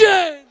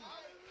affliction.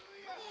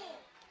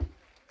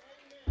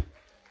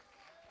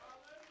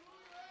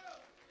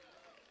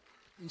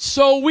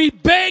 So we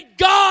beg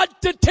God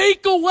to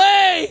take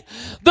away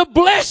the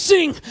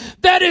blessing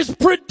that is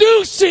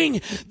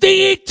producing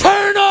the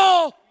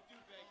eternal.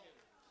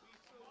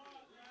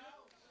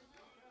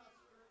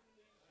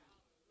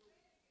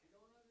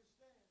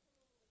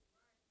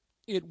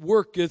 It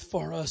worketh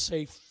for us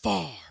a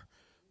far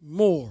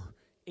more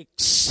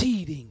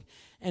exceeding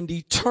and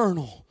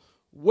eternal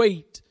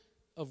weight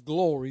of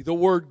glory. The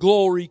word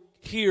glory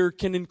here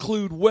can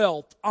include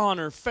wealth,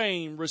 honor,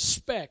 fame,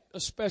 respect,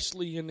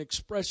 especially in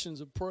expressions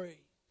of praise.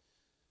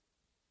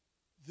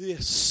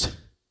 This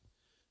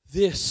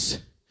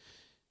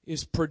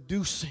is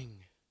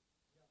producing.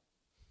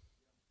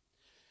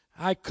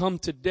 I come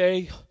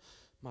today,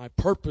 my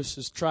purpose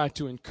is try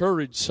to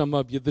encourage some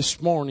of you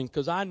this morning,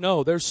 because I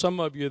know there's some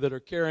of you that are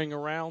carrying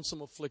around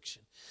some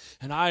affliction.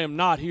 And I am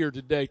not here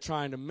today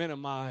trying to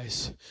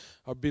minimize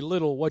or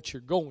belittle what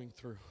you're going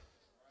through.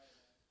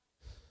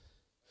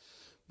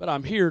 But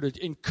I'm here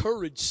to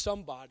encourage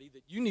somebody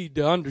that you need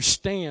to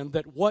understand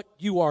that what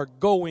you are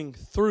going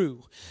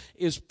through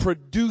is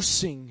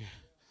producing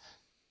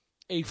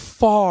a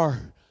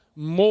far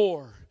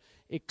more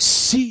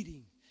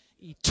exceeding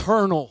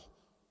eternal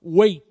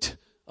weight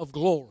of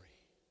glory.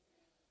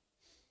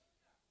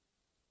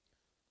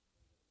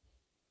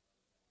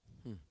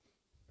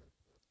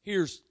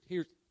 Here's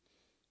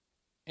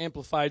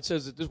Amplified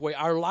says it this way: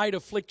 our light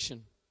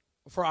affliction,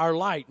 for our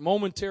light,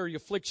 momentary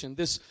affliction,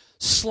 this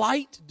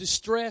slight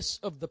distress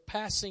of the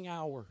passing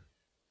hour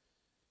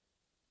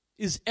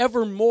is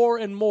ever more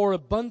and more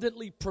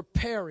abundantly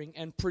preparing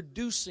and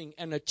producing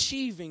and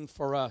achieving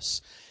for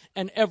us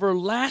an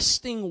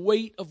everlasting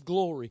weight of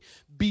glory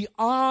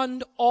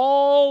beyond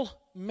all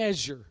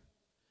measure,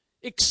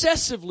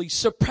 excessively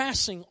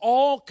surpassing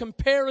all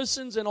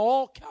comparisons and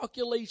all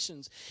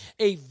calculations,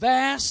 a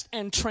vast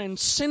and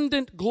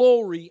transcendent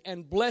glory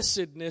and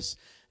blessedness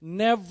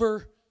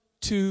never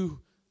to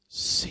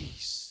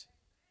cease.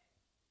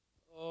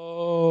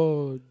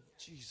 Oh,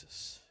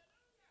 Jesus.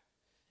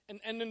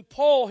 And then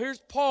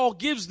Paul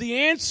gives the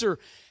answer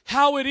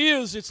how it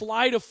is it's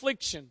light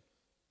affliction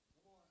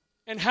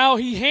and how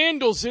he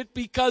handles it,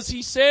 because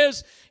he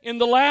says in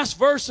the last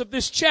verse of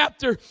this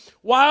chapter,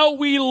 while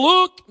we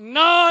look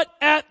not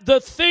at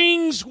the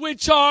things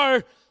which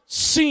are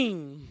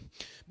seen,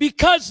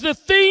 because the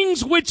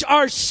things which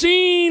are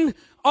seen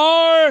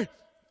are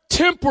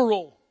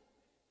temporal,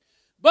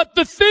 but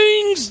the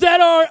things that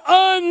are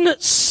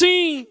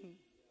unseen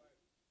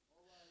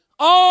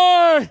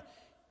are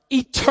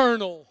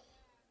eternal.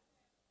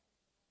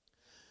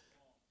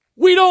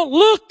 We don't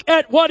look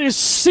at what is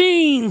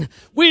seen.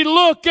 We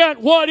look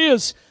at what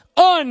is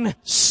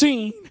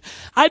unseen.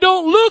 I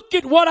don't look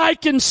at what I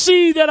can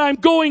see that I'm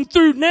going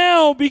through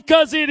now,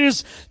 because it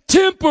is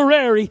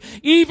temporary.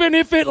 Even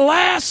if it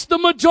lasts the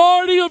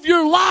majority of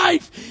your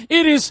life,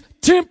 it is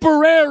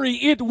temporary.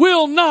 It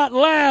will not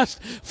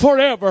last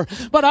forever.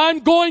 But I'm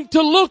going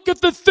to look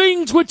at the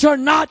things which are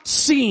not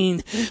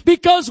seen,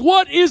 because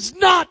what is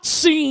not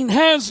seen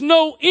has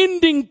no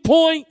ending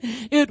point.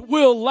 It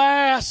will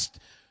last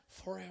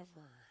forever.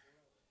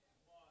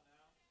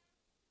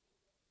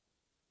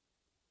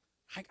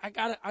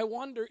 I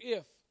wonder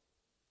if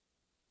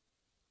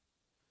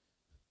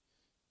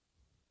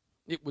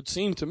it would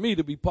seem to me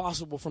to be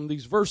possible from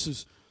these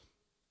verses,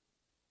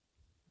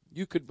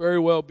 you could very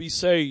well be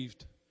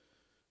saved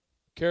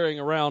carrying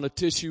around a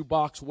tissue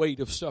box weight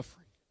of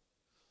suffering.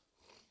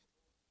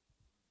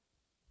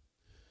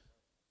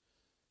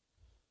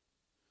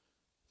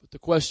 But the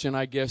question,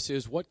 I guess,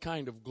 is what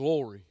kind of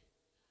glory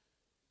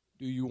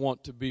do you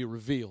want to be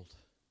revealed?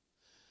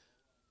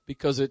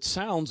 Because it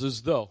sounds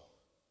as though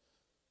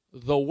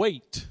the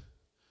weight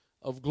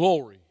of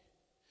glory,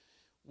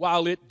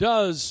 while it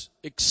does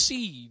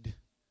exceed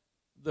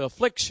the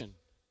affliction,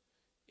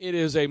 it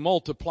is a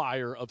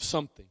multiplier of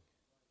something.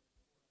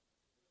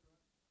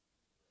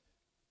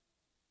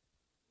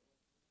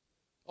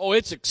 Oh,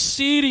 it's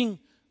exceeding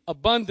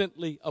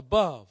abundantly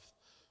above,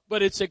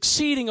 but it's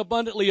exceeding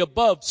abundantly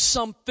above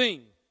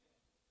something.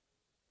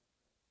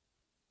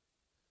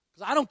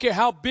 Because I don't care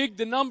how big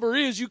the number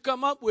is you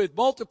come up with,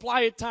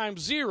 multiply it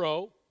times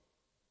 0.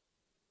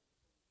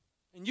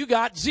 and you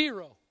got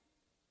 0.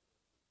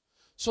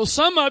 So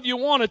some of you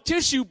want a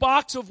tissue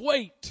box of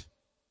weight.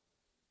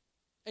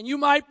 And you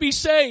might be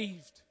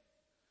saved,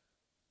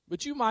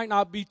 but you might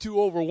not be too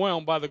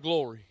overwhelmed by the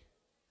glory.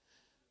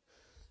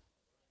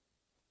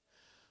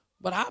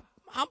 But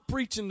I'm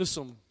preaching to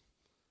some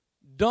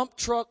dump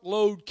truck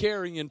load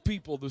carrying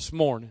people this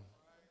morning.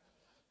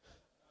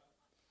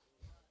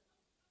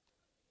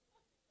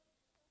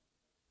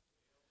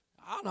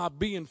 I'm not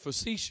being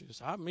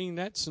facetious. I mean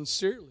that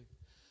sincerely.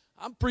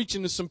 I'm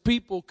preaching to some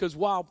people because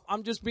while,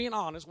 I'm just being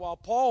honest, while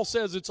Paul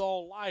says it's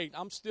all light,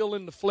 I'm still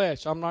in the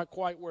flesh. I'm not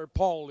quite where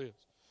Paul is.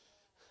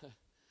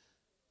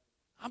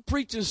 I'm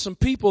preaching to some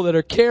people that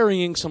are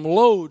carrying some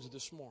loads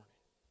this morning.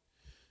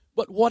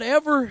 But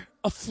whatever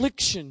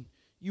affliction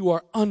you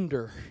are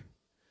under,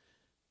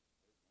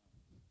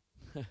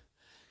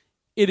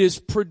 it is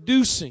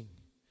producing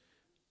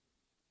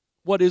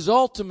what is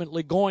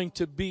ultimately going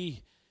to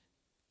be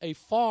a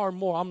far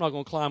more, I'm not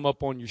going to climb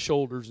up on your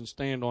shoulders and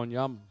stand on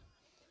you.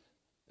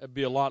 That'd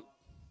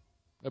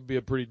be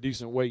a pretty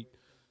decent weight.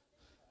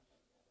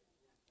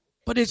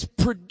 But it's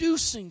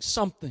producing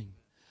something.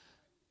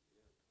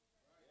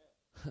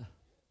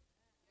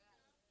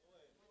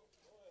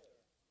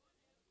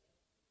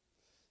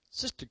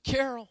 Sister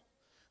Carol,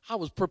 I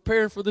was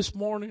preparing for this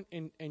morning,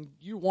 and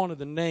you're one of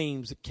the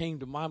names that came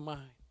to my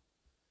mind.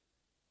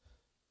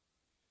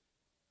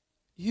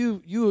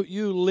 You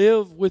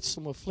live with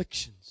some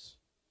afflictions.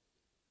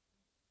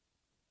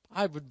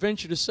 I would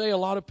venture to say a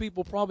lot of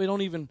people probably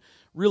don't even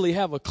really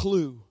have a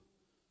clue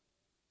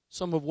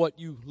some of what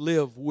you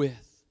live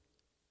with.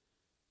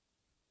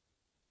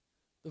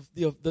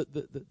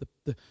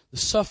 The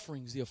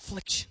sufferings, the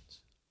afflictions.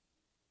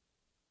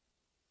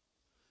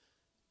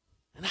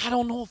 And I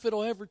don't know if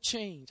it'll ever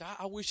change.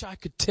 I wish I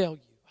could tell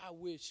you. I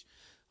wish.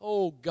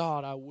 Oh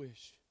God, I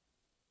wish.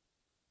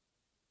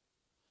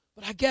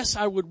 But I guess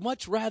I would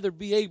much rather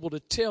be able to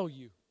tell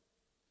you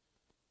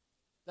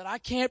that I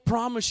can't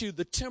promise you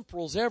the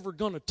temporal's ever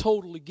going to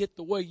totally get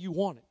the way you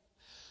want it.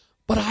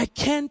 But I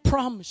can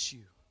promise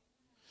you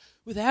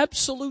with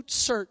absolute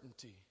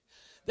certainty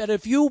that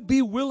if you'll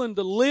be willing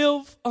to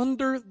live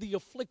under the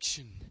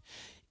affliction,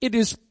 it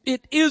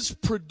is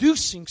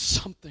producing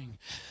something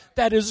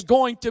that is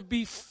going to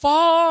be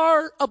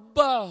far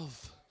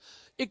above,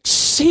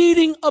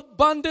 exceeding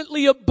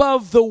abundantly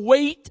above the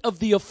weight of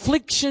the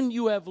affliction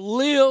you have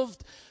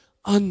lived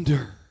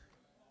under.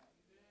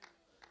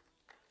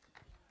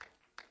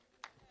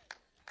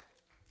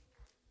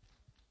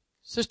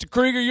 Sister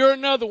Krieger, you're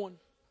another one.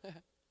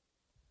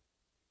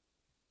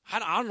 I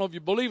don't know if you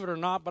believe it or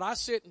not, but I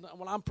sit and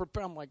when I'm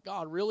prepared, I'm like,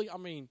 God, really? I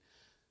mean,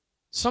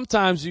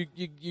 sometimes you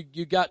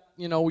got,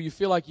 you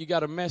feel like you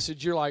got a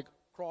message. You're like,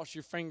 cross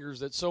your fingers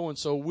that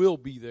so-and-so will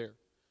be there.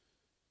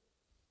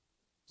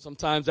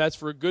 Sometimes that's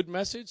for a good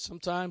message.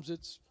 Sometimes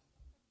it's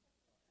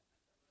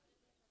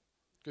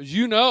because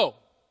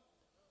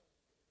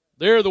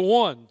they're the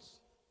ones.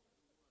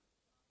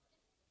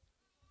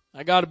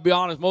 I got to be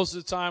honest, most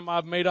of the time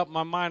I've made up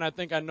my mind. I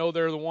think I know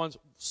they're the ones.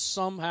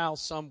 Somehow,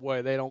 some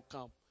way, they don't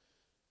come.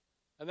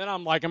 And then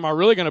I'm like, am I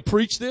really going to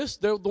preach this?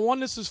 The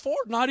one this is for,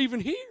 not even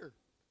here.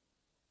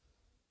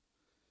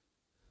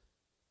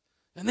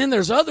 And then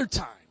there's other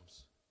times.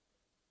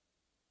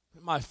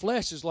 My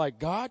flesh is like,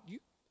 God,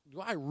 do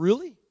I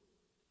really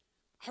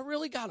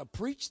got to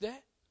preach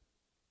that?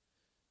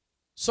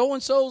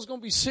 So-and-so is going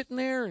to be sitting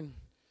there and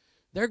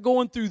they're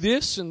going through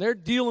this and they're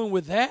dealing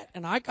with that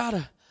and I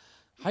gotta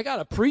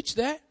preach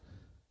that?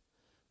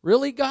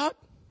 Really, God?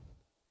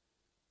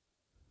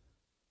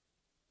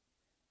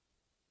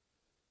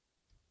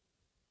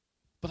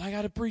 But I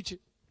got to preach it.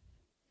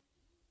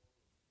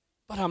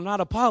 But I'm not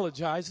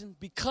apologizing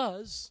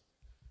because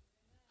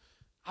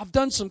I've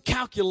done some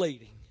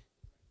calculating.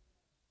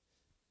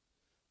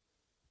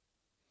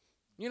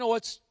 You know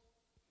what's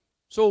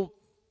so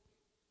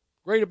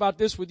great about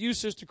this with you,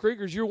 Sister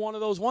Krieger, is you're one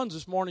of those ones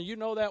this morning. You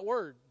know that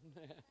word.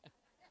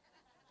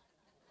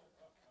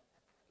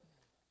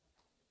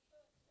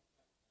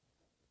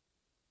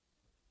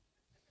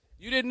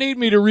 You didn't need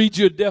me to read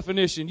you a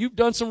definition. You've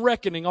done some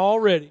reckoning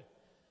already.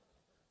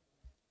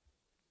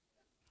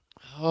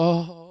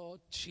 Oh,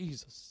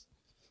 Jesus.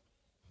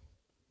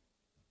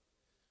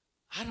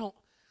 I don't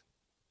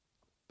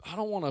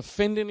want to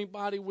offend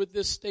anybody with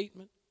this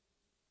statement.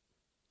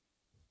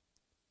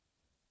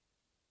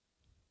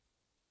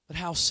 But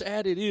how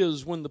sad it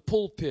is when the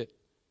pulpit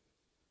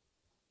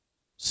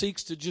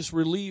seeks to just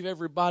relieve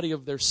everybody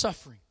of their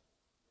suffering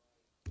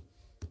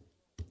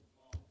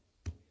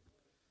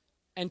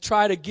and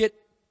try to get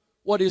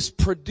what is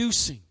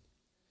producing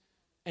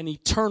an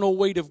eternal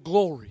weight of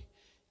glory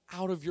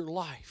out of your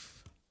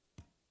life.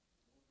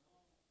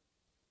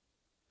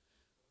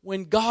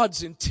 When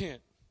God's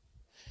intent,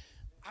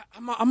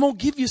 I'm going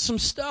to give you some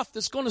stuff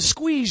that's going to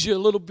squeeze you a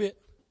little bit.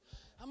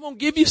 I'm going to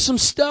give you some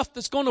stuff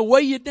that's going to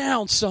weigh you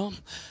down some.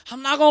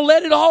 I'm not going to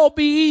let it all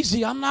be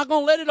easy. I'm not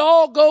going to let it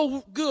all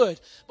go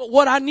good. But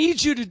what I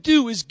need you to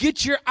do is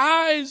get your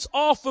eyes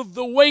off of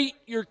the weight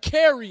you're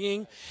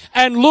carrying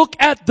and look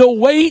at the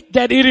weight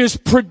that it is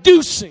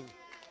producing.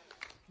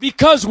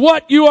 Because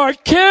what you are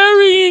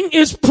carrying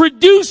is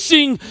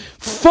producing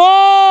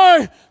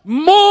far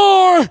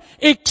more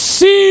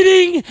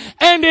exceeding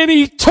and an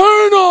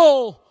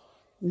eternal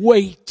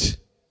weight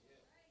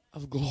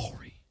of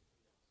glory.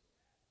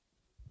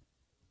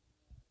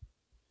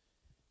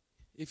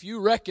 If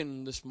you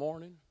reckon this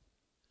morning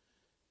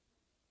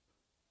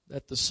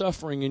that the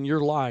suffering in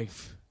your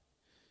life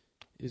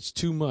is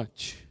too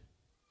much,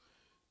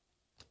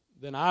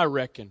 then I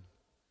reckon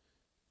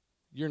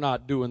you're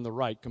not doing the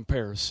right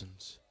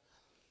comparisons.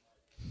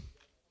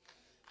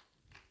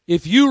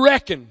 If you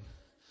reckon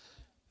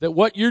that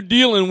what you're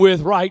dealing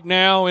with right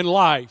now in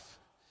life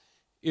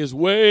is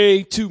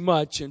way too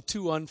much and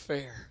too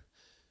unfair,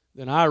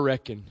 then I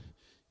reckon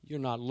you're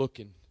not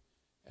looking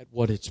at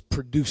what it's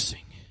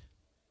producing.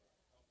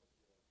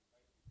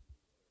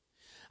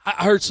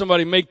 I heard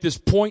somebody make this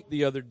point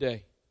the other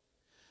day.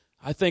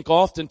 I think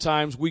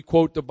oftentimes we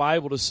quote the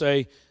Bible to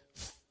say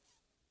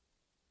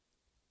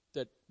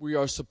that we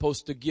are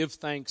supposed to give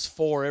thanks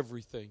for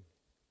everything.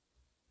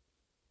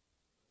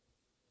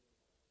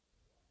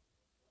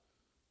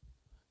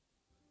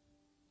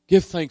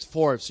 Give thanks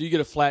for it. So you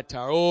get a flat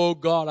tire. Oh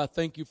God, I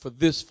thank you for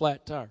this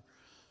flat tire.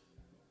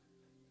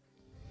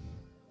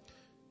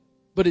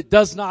 But it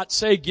does not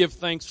say give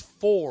thanks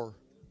for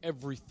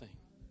everything.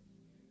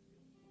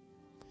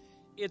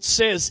 It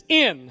says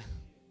in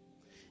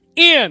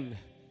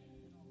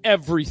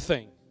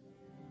everything.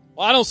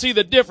 Well, I don't see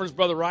the difference,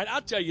 Brother Wright.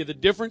 I'll tell you the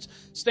difference.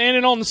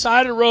 Standing on the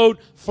side of the road,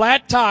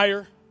 flat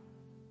tire.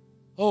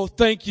 Oh,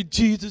 thank you,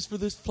 Jesus, for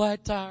this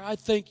flat tire. I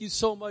thank you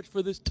so much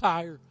for this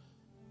tire.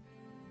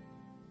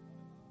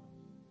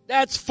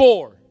 That's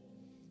for.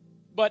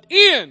 But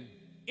in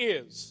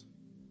is.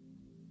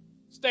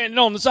 Standing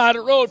on the side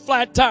of the road,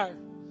 flat tire.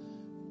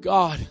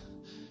 God,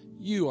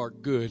 you are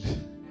good.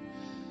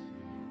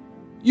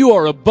 You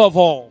are above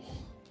all.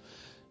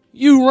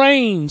 You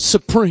reign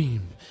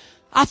supreme.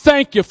 I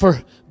thank you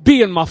for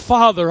being my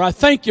Father. I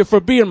thank you for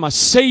being my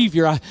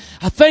Savior. I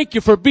thank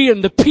you for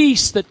being the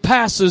peace that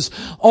passes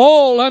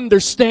all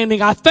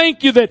understanding. I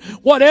thank you that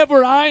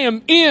whatever I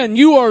am in,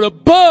 you are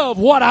above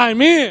what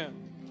I'm in.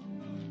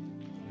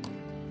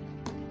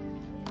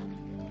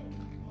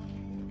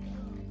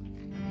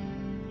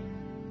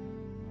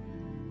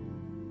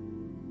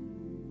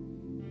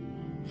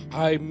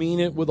 I mean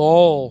it with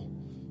all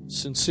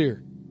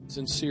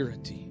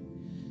sincerity.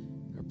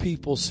 There are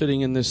people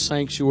sitting in this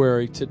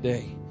sanctuary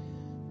today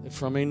that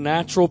from a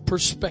natural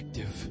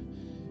perspective,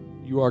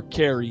 you are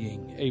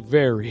carrying a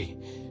very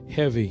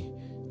heavy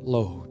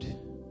load.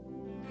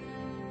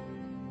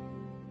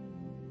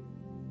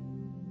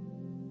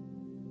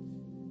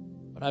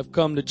 But I've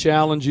come to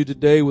challenge you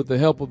today with the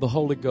help of the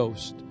Holy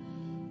Ghost,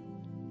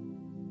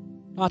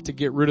 not to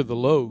get rid of the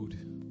load.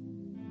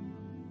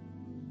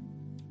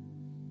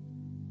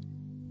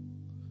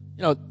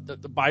 You know,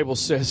 the Bible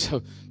says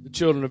the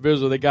children of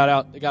Israel, they got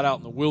out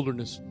in the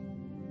wilderness,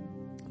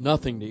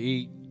 nothing to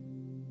eat.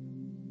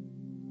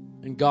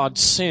 And God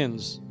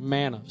sends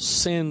manna.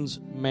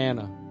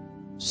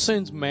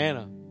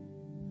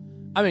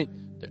 I mean,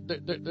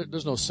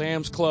 there's no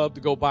Sam's Club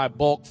to go buy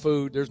bulk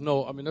food. There's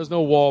no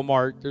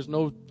Walmart. There's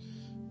no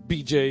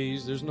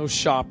BJ's. There's no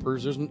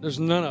Shoppers. There's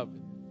none of it.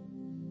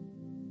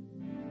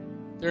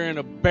 They're in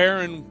a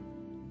barren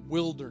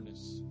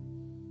wilderness.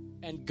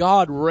 And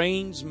God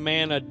rains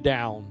manna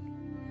down.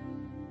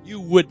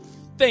 You would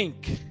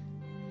think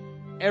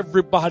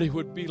everybody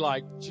would be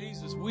like,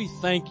 Jesus, we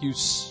thank you,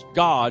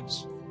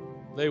 gods.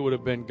 They would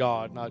have been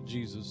God, not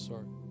Jesus,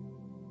 sorry.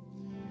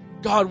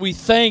 God, we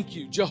thank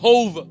you,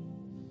 Jehovah.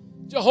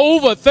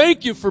 Jehovah,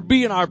 thank you for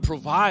being our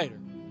provider.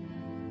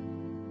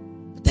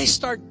 But they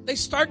start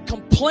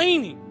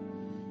complaining.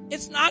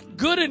 It's not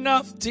good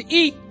enough to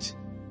eat.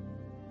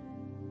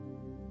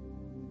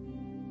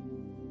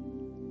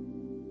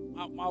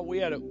 We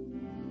had a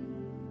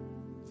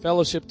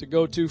fellowship to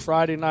go to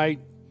Friday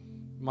night.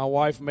 My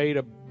wife made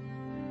a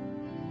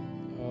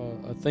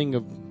thing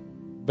of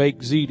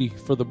baked ziti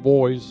for the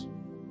boys.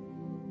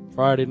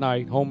 Friday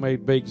night,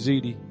 homemade baked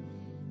ziti.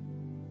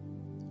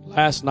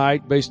 Last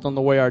night, based on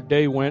the way our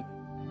day went,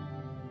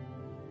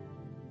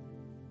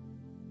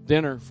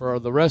 dinner for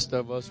the rest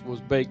of us was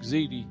baked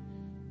ziti.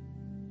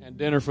 And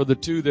dinner for the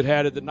two that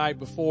had it the night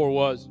before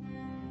was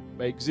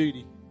baked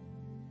ziti.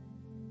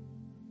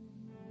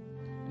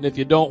 And if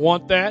you don't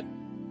want that,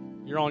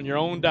 you're on your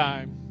own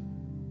dime.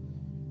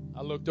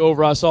 I looked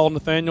over, I saw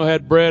Nathaniel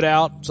had bread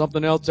out,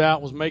 something else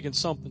out, was making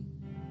something.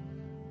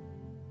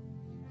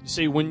 You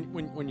see,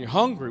 when you're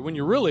hungry, when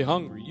you're really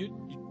hungry,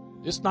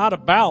 it's not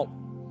about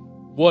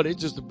what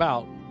it's just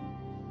about.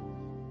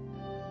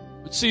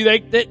 But see,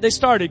 they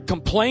started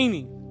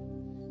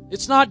complaining.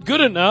 It's not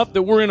good enough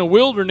that we're in a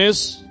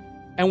wilderness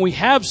and we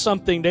have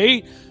something to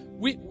eat.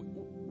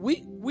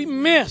 We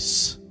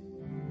miss.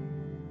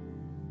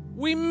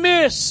 We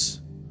miss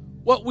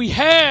what we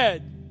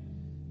had.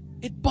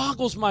 It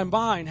boggles my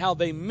mind how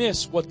they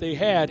miss what they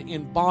had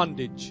in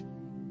bondage.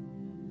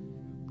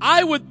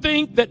 I would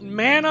think that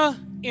manna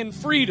in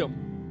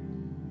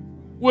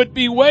freedom would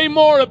be way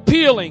more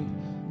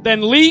appealing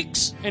than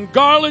leeks and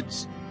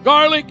garlics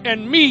garlic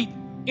and meat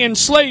in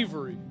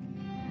slavery.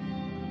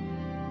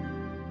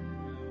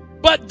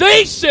 But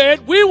they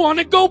said, we want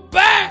to go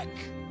back.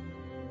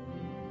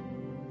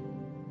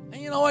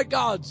 And you know what?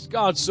 God's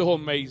so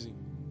amazing.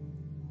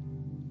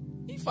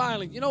 He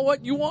finally, you know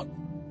what? You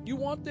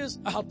want this?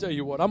 I'll tell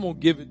you what, I'm going to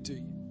give it to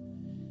you.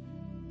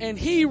 And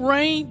he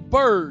rained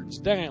birds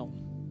down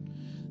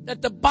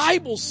that the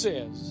Bible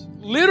says,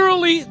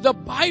 literally the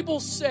Bible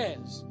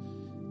says,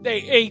 they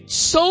ate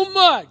so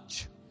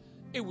much,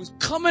 it was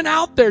coming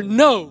out their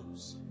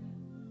nose.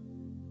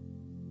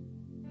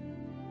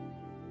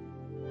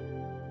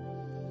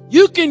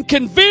 You can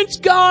convince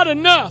God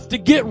enough to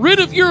get rid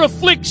of your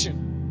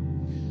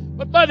affliction.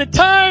 But by the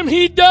time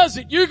He does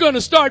it, you're going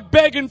to start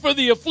begging for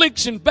the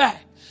affliction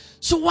back.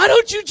 So why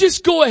don't you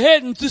just go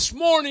ahead and this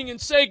morning and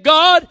say,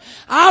 God,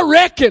 I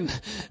reckon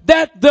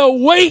that the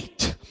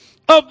weight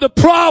of the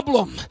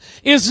problem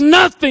is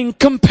nothing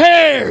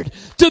compared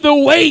to the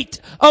weight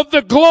of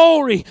the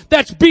glory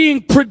that's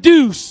being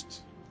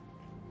produced.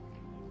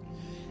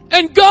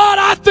 And God,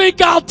 I think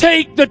I'll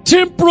take the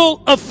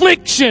temporal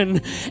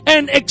affliction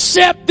and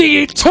accept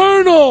the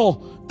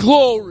eternal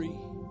glory. I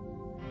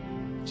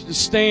want you to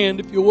stand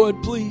if you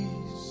would, please.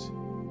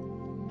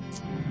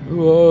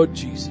 Oh,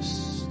 Jesus.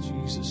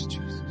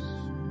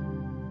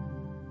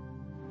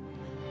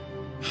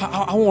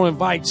 I want to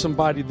invite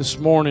somebody this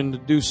morning to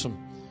do some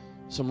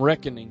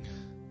reckoning.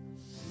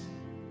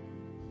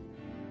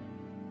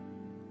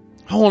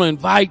 I want to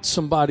invite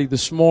somebody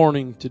this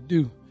morning to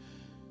do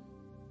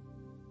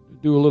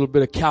a little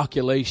bit of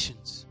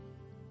calculations.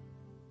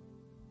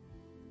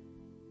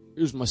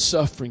 Here's my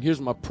suffering. Here's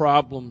my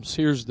problems.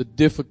 Here's the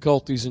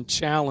difficulties and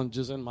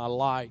challenges in my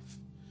life.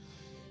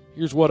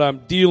 Here's what I'm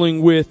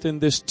dealing with in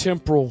this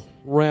temporal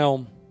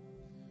realm.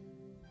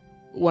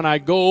 When I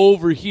go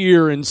over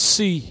here and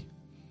see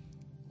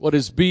what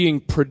is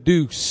being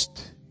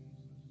produced,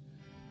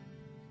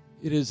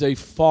 it is a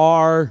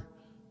far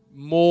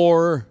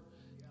more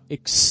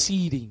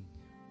exceeding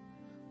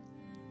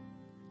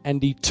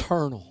and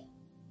eternal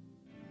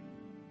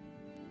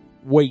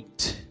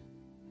weight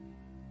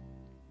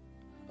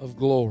of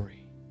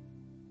glory.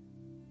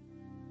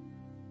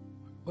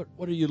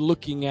 What are you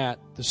looking at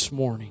this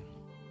morning?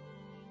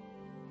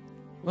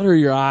 What are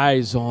your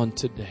eyes on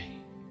today?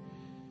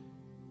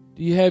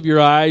 Do you have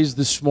your eyes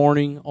this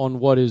morning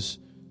on what is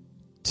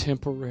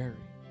temporary?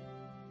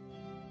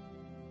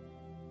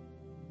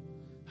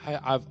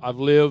 I've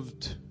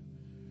lived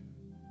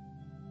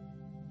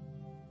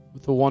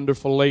with a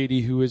wonderful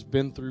lady who has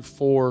been through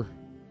 4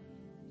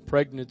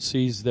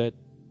 pregnancies that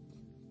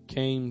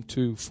came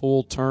to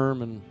full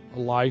term and a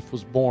life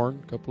was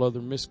born, a couple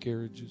other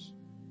miscarriages.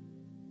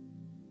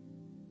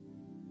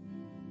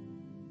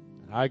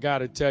 And I got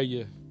to tell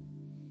you,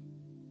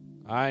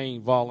 I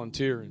ain't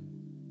volunteering.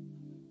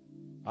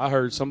 I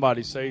heard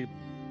somebody say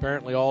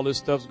apparently all this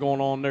stuff's going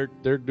on.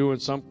 They're doing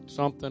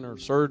something or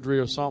surgery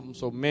or something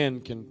so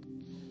men can.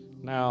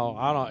 Now,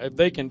 I don't. If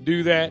they can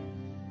do that,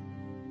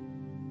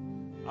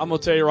 I'm gonna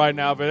tell you right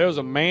now. If there's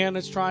a man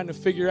that's trying to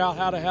figure out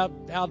how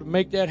to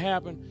make that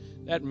happen,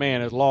 that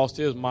man has lost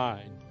his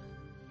mind.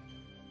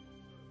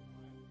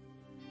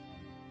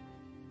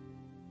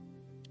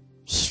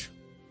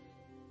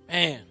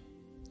 Man,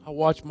 I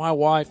watch my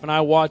wife, and I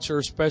watch her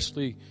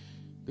especially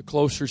the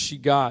closer she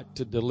got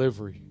to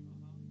delivery.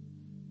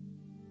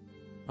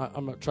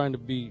 I'm not trying to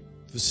be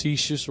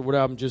facetious or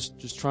whatever. I'm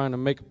just trying to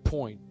make a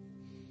point.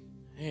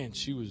 Man,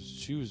 she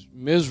was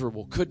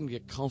miserable. Couldn't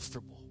get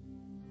comfortable.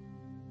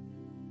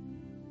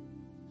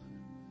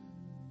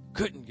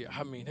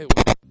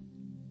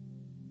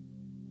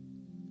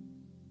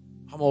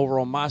 I'm over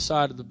on my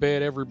side of the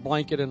bed, every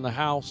blanket in the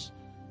house.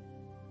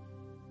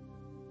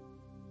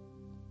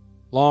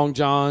 Long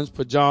johns,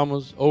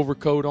 pajamas,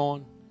 overcoat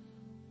on.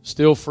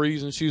 Still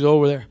freezing. She's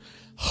over there.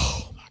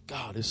 Oh my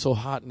God, it's so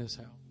hot in this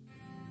house.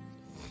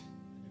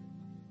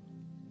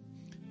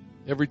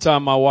 Every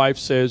time my wife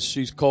says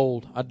she's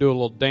cold, I do a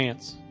little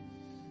dance.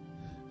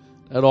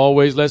 That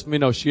always lets me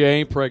know she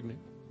ain't pregnant.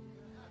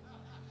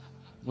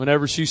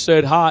 Whenever she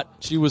said hot,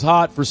 she was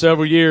hot for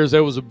several years.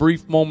 There was a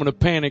brief moment of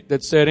panic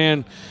that set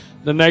in.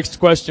 The next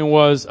question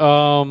was,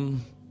 are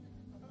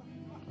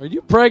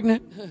you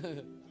pregnant?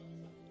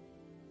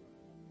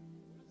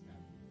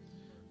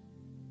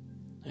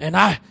 And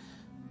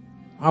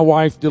my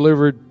wife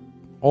delivered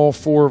all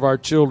 4 of our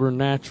children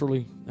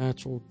naturally,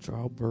 natural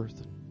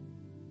childbirth.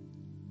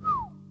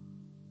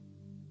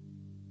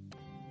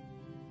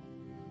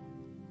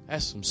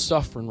 That's some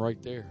suffering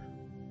right there.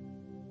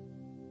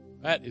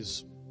 That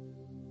is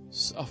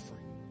suffering.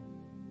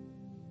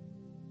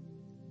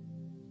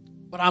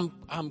 But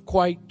I'm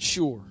quite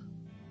sure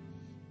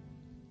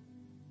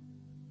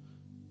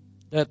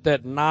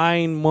that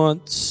 9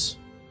 months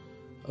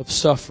of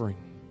suffering,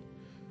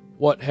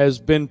 what has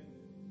been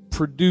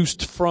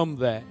produced from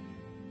that,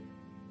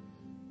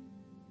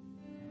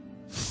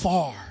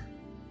 far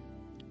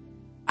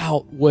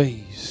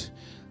outweighs.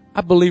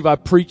 I believe I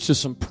preached to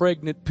some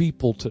pregnant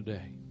people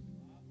today.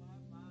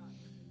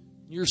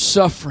 You're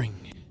suffering.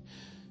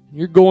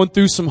 You're going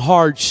through some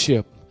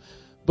hardship.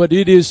 but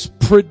it is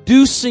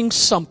producing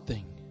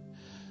something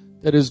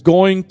that is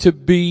going to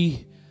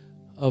be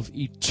of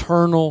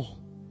eternal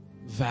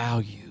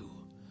value.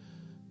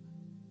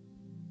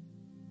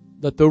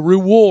 That the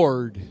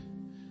reward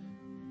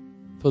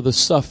for the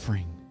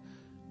suffering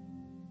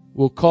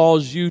will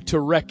cause you to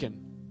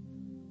reckon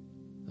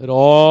that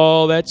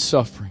all that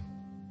suffering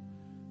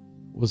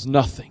was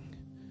nothing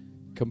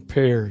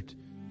compared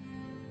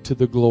to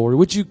the glory.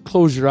 Would you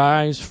close your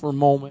eyes for a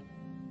moment?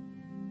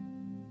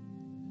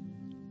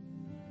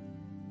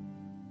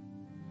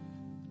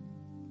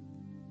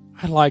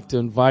 I'd like to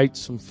invite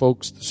some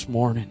folks this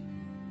morning.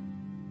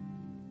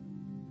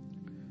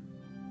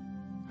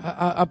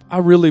 I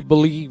really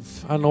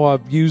believe, I know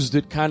I've used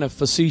it kind of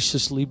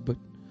facetiously, but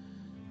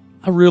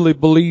I really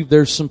believe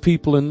there's some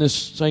people in this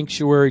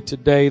sanctuary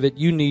today that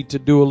you need to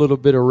do a little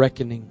bit of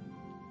reckoning.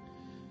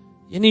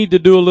 You need to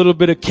do a little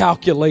bit of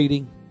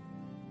calculating.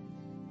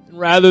 And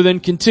rather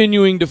than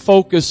continuing to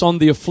focus on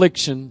the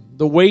affliction,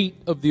 the weight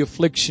of the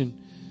affliction,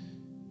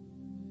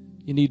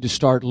 you need to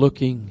start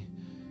looking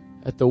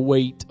at the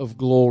weight of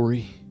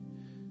glory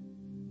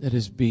that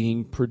is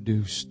being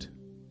produced.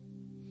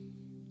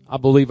 I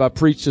believe I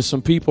preach to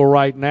some people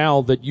right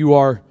now that you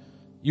are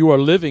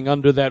living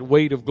under that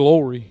weight of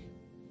glory.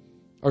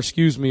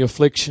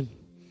 Affliction.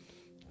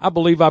 I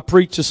believe I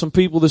preach to some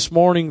people this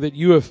morning that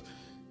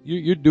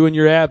you're doing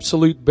your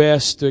absolute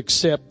best to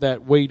accept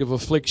that weight of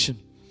affliction.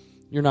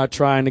 You're not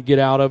trying to get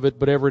out of it,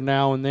 but every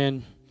now and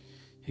then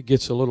it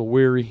gets a little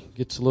weary,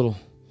 gets a little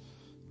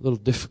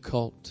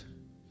difficult.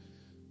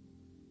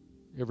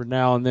 Every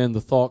now and then the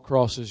thought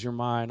crosses your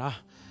mind, I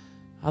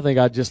think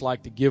I'd just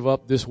like to give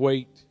up this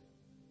weight.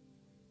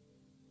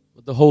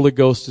 But the Holy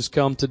Ghost has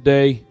come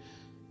today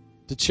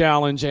to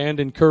challenge and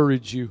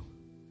encourage you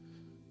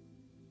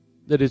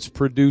that it's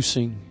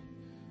producing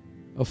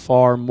a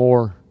far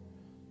more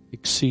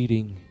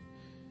exceeding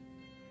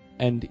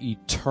and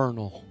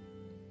eternal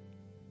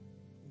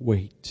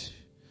weight.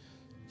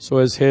 So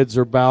as heads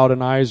are bowed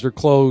and eyes are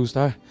closed,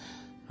 I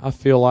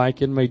feel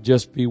like it may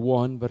just be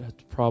one, but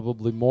it's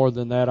probably more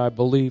than that, I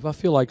believe. I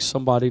feel like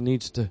somebody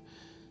needs to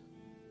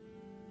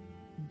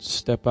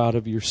step out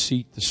of your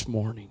seat this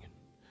morning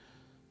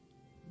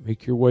and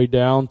make your way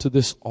down to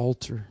this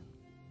altar.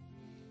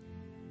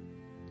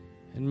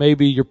 And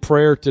maybe your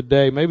prayer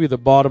today, maybe the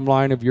bottom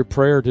line of your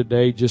prayer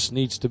today just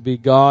needs to be,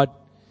 God,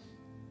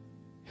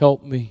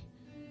 help me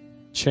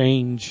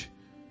change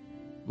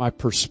my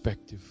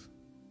perspective.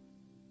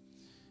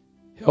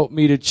 Help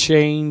me to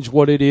change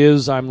what it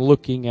is I'm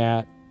looking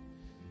at.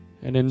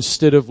 And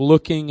instead of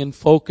looking and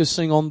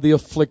focusing on the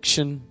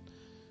affliction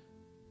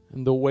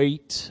and the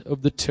weight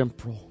of the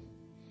temporal,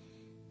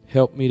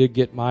 help me to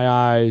get my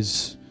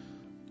eyes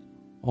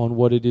on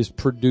what it is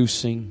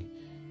producing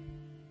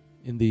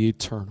in the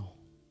eternal.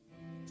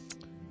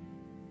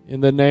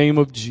 In the name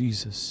of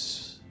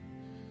Jesus.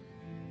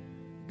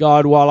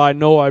 God, while I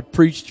know I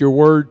preached your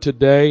word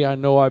today, I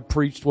know I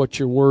preached what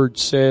your word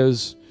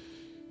says.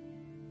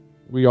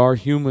 We are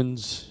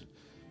humans.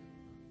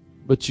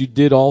 But you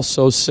did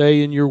also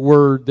say in your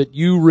word that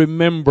you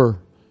remember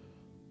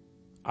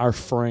our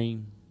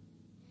frame.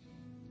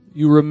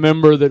 You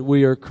remember that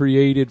we are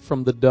created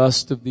from the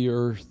dust of the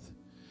earth.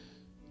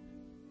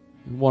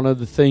 And one of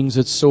the things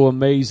that's so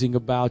amazing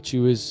about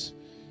you is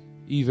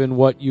even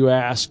what you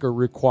ask or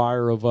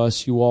require of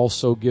us, you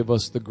also give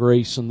us the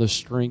grace and the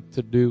strength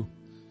to do.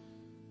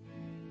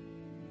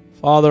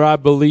 Father,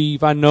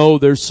 I know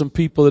there's some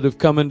people that have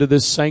come into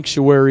this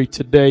sanctuary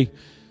today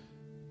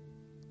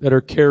that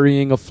are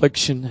carrying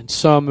affliction, and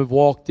some have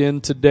walked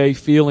in today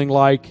feeling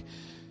like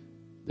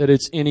that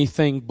it's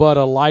anything but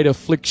a light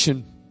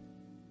affliction.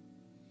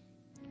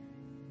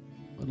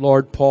 But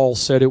Lord, Paul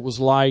said it was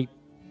light.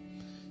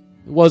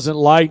 It wasn't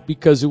light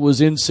because it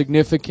was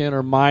insignificant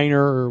or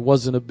minor or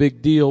wasn't a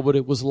big deal, but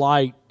it was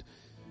light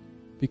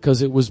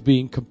because it was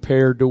being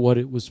compared to what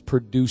it was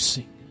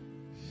producing.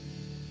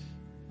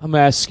 I'm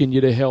asking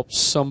you to help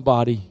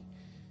somebody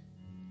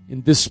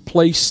in this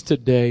place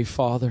today,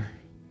 Father.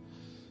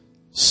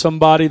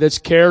 Somebody that's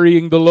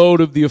carrying the load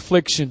of the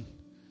affliction,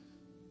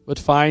 but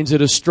finds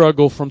it a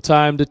struggle from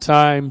time to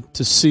time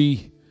to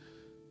see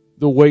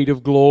the weight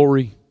of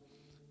glory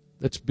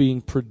that's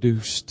being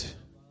produced.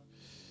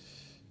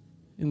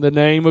 In the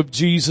name of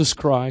Jesus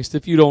Christ,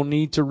 if you don't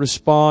need to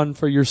respond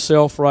for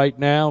yourself right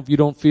now, if you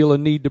don't feel a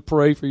need to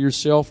pray for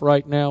yourself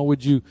right now,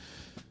 would you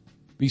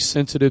be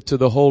sensitive to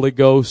the Holy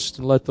Ghost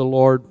and let the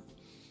Lord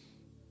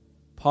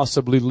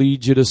possibly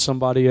lead you to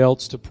somebody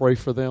else to pray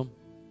for them?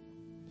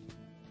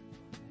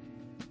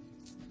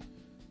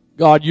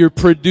 God, you're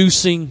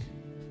producing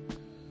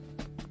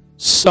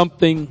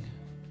something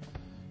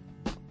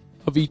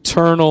of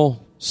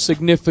eternal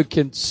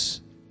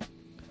significance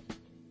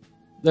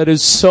that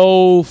is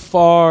so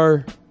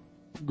far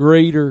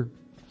greater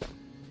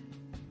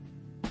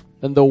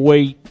than the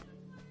weight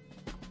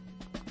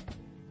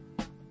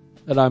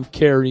that I'm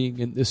carrying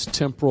in this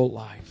temporal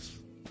life.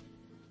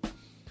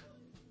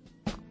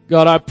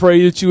 God, I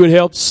pray that you would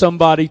help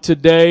somebody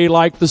today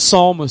like the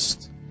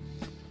psalmist.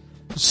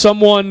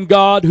 Someone,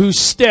 God, whose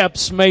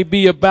steps may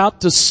be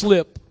about to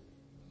slip.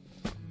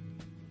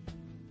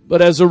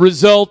 But as a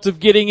result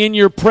of getting in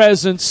your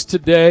presence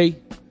today,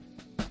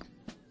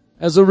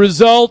 as a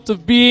result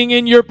of being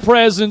in your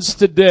presence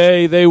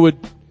today, they would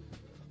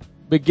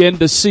begin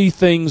to see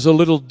things a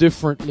little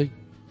differently.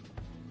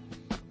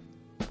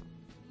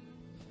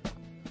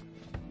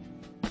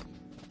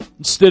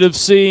 Instead of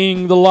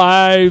seeing the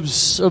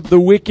lives of the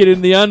wicked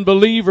and the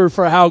unbeliever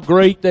for how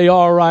great they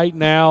are right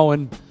now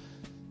and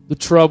the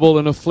trouble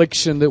and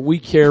affliction that we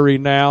carry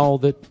now,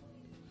 that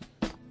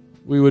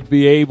we would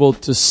be able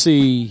to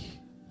see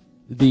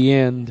the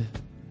end,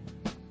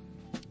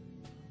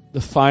 the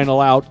final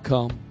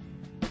outcome.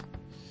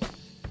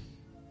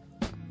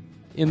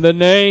 In the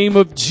name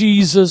of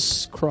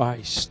Jesus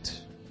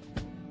Christ,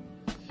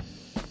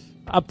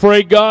 I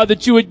pray, God,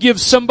 that you would give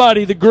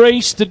somebody the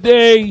grace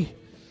today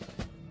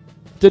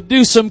to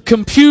do some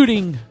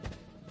computing,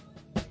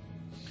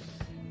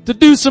 to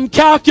do some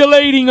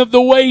calculating of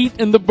the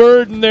weight and the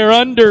burden they're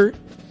under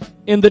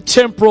in the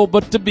temporal,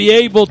 but to be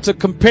able to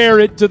compare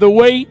it to the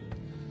weight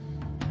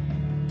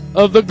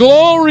of the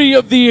glory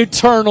of the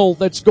eternal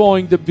that's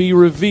going to be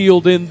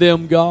revealed in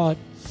them, God.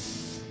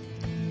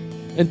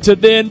 And to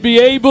then be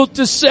able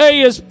to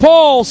say, as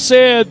Paul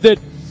said, that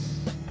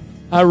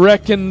I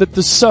reckon that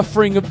the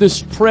suffering of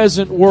this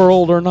present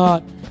world are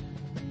not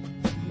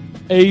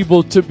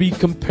able to be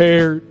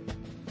compared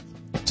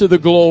to the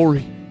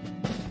glory.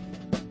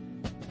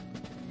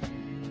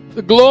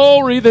 The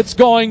glory that's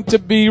going to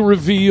be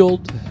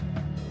revealed.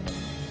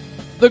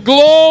 The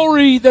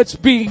glory that's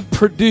being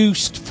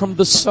produced from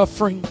the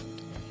suffering.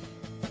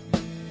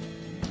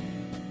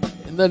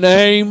 In the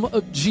name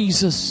of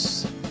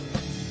Jesus.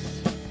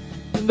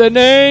 In the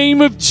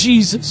name of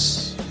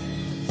Jesus.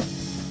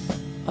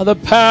 By the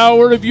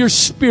power of your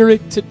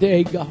Spirit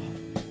today, God.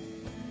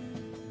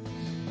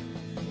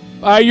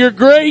 By your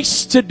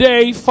grace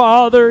today,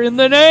 Father, in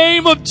the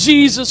name of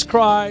Jesus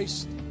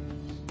Christ.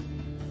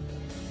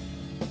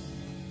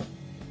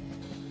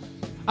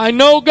 I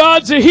know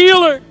God's a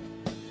healer.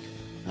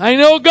 I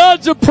know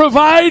God's a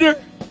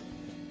provider.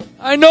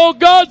 I know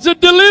God's a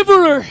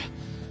deliverer.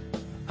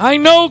 I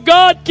know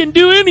God can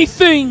do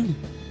anything.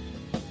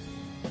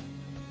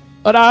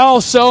 But I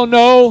also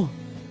know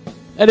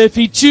that if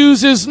He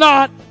chooses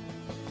not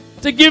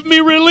to give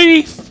me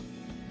relief,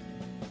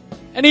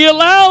 and He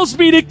allows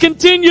me to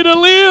continue to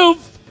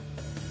live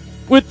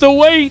with the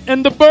weight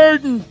and the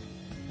burden,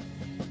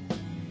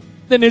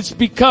 then it's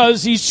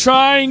because He's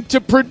trying to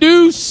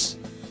produce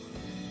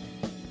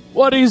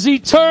what is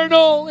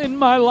eternal in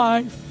my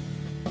life.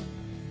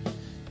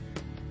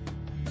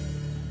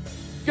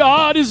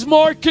 God is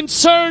more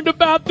concerned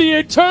about the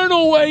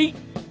eternal weight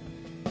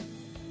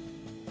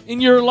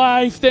in your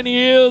life than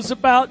He is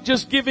about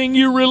just giving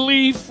you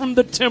relief from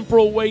the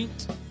temporal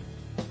weight.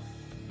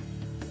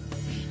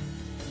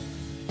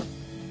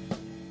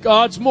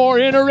 God's more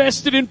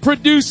interested in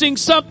producing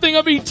something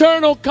of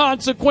eternal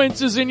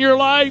consequences in your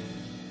life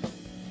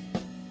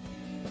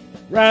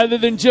rather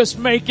than just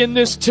making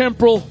this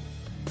temporal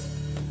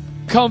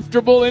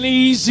comfortable and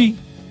easy.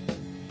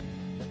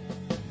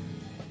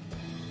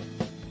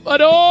 But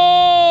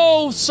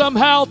oh,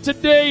 somehow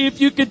today, if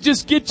you could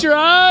just get your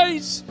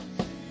eyes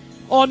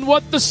on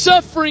what the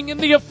suffering and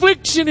the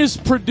affliction is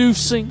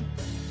producing.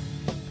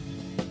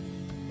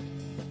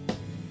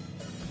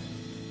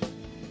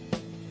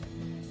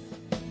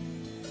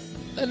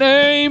 In the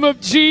name of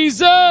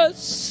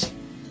Jesus.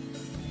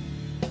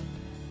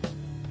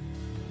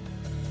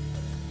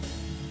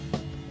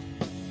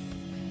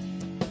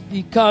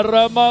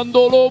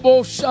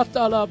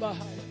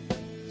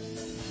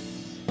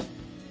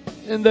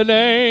 In the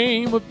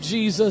name of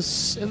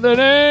Jesus. In the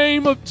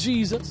name of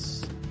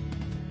Jesus.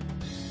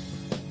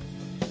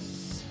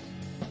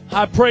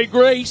 I pray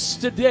grace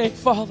today,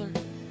 Father.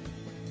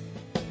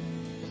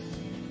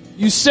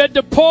 You said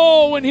to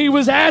Paul when he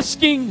was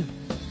asking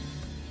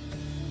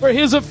for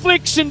his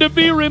affliction to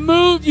be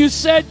removed, you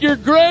said your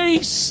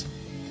grace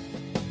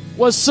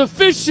was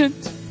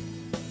sufficient.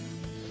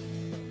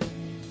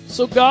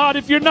 So God,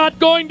 if you're not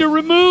going to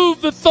remove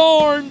the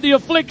thorn, the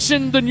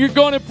affliction, then you're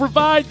going to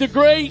provide the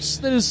grace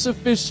that is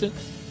sufficient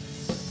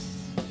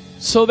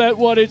so that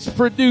what it's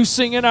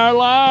producing in our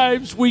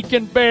lives, we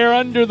can bear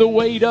under the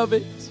weight of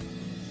it.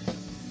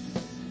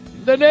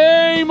 In the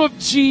name of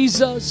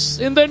Jesus,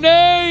 in the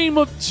name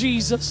of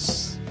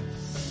Jesus,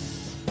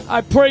 I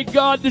pray,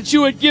 God, that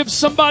you would give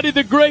somebody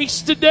the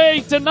grace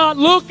today to not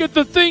look at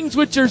the things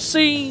which are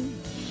seen,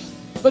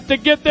 but to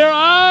get their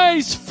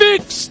eyes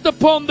fixed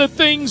upon the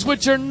things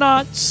which are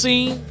not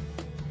seen.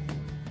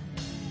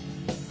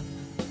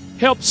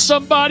 Help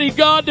somebody,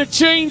 God, to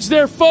change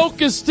their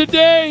focus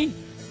today.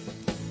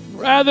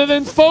 Rather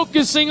than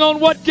focusing on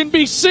what can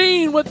be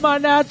seen with my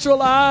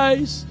natural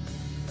eyes,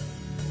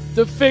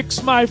 to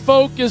fix my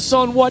focus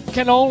on what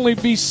can only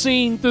be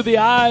seen through the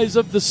eyes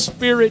of the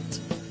Spirit.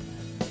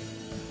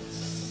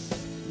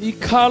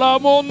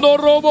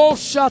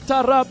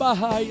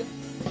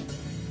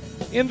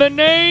 In the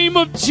name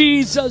of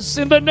Jesus,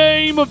 in the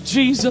name of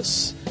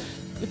Jesus.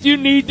 If you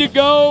need to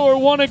go or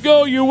want to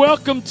go, you're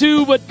welcome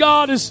to, but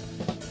God is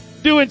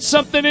doing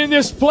something in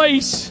this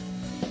place.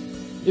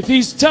 If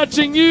He's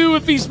touching you,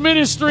 if He's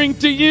ministering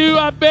to you,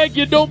 I beg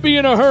you, don't be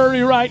in a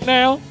hurry right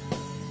now.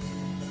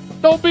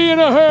 Don't be in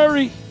a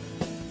hurry.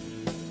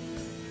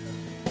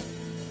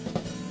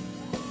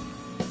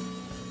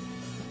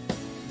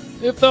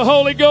 If the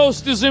Holy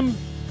Ghost is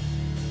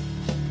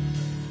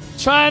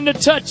trying to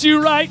touch you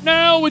right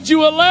now, would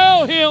you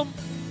allow Him?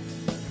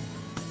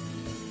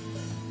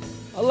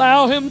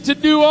 Allow Him to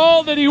do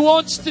all that He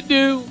wants to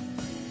do.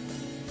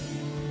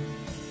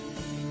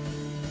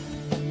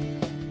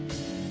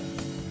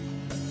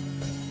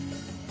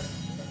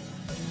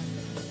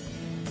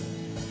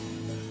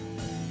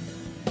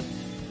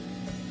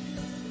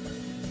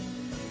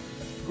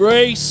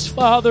 Grace,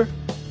 Father.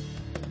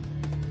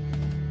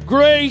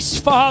 Grace,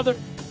 Father.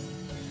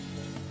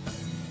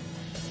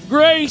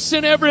 Grace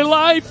in every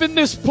life in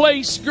this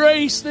place.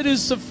 Grace that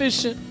is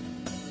sufficient.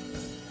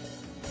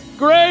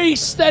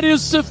 Grace that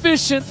is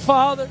sufficient,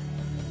 Father.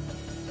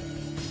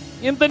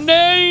 In the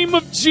name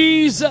of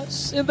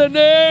Jesus. In the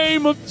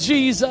name of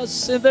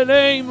Jesus. In the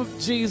name of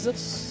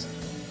Jesus.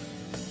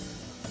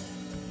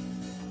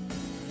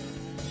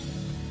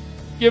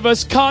 Give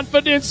us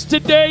confidence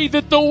today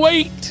that the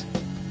weight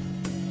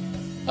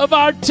of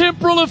our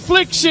temporal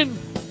affliction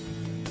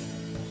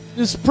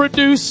is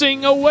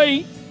producing a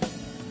weight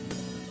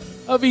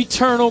of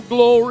eternal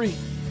glory.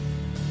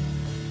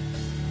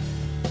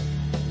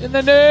 In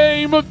the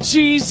name of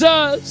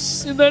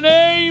Jesus. In the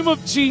name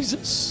of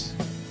Jesus.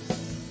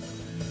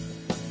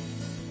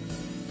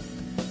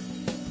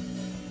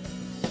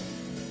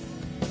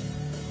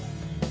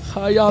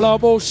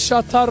 Hayalabo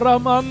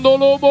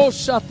shataramandolobo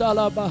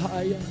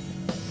shatalabahaya.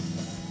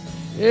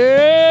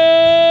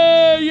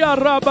 Ya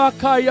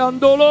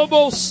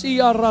rabakayandolobo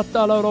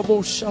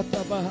siyaratalarobo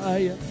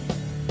shatabahaya.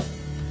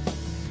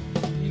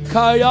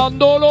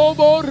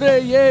 Ikayandolobo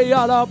reye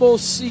alabo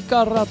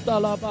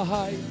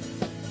sikaratalabahaya.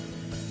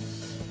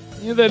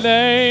 In the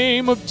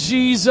name of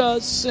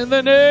Jesus, in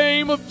the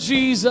name of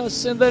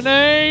Jesus, in the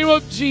name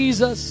of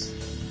Jesus.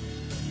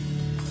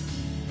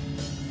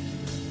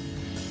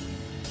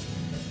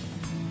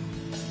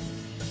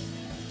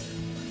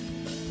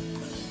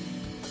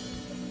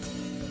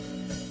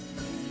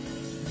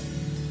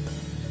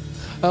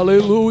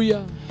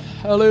 Hallelujah,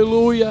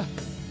 hallelujah,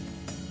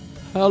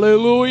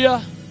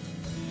 hallelujah.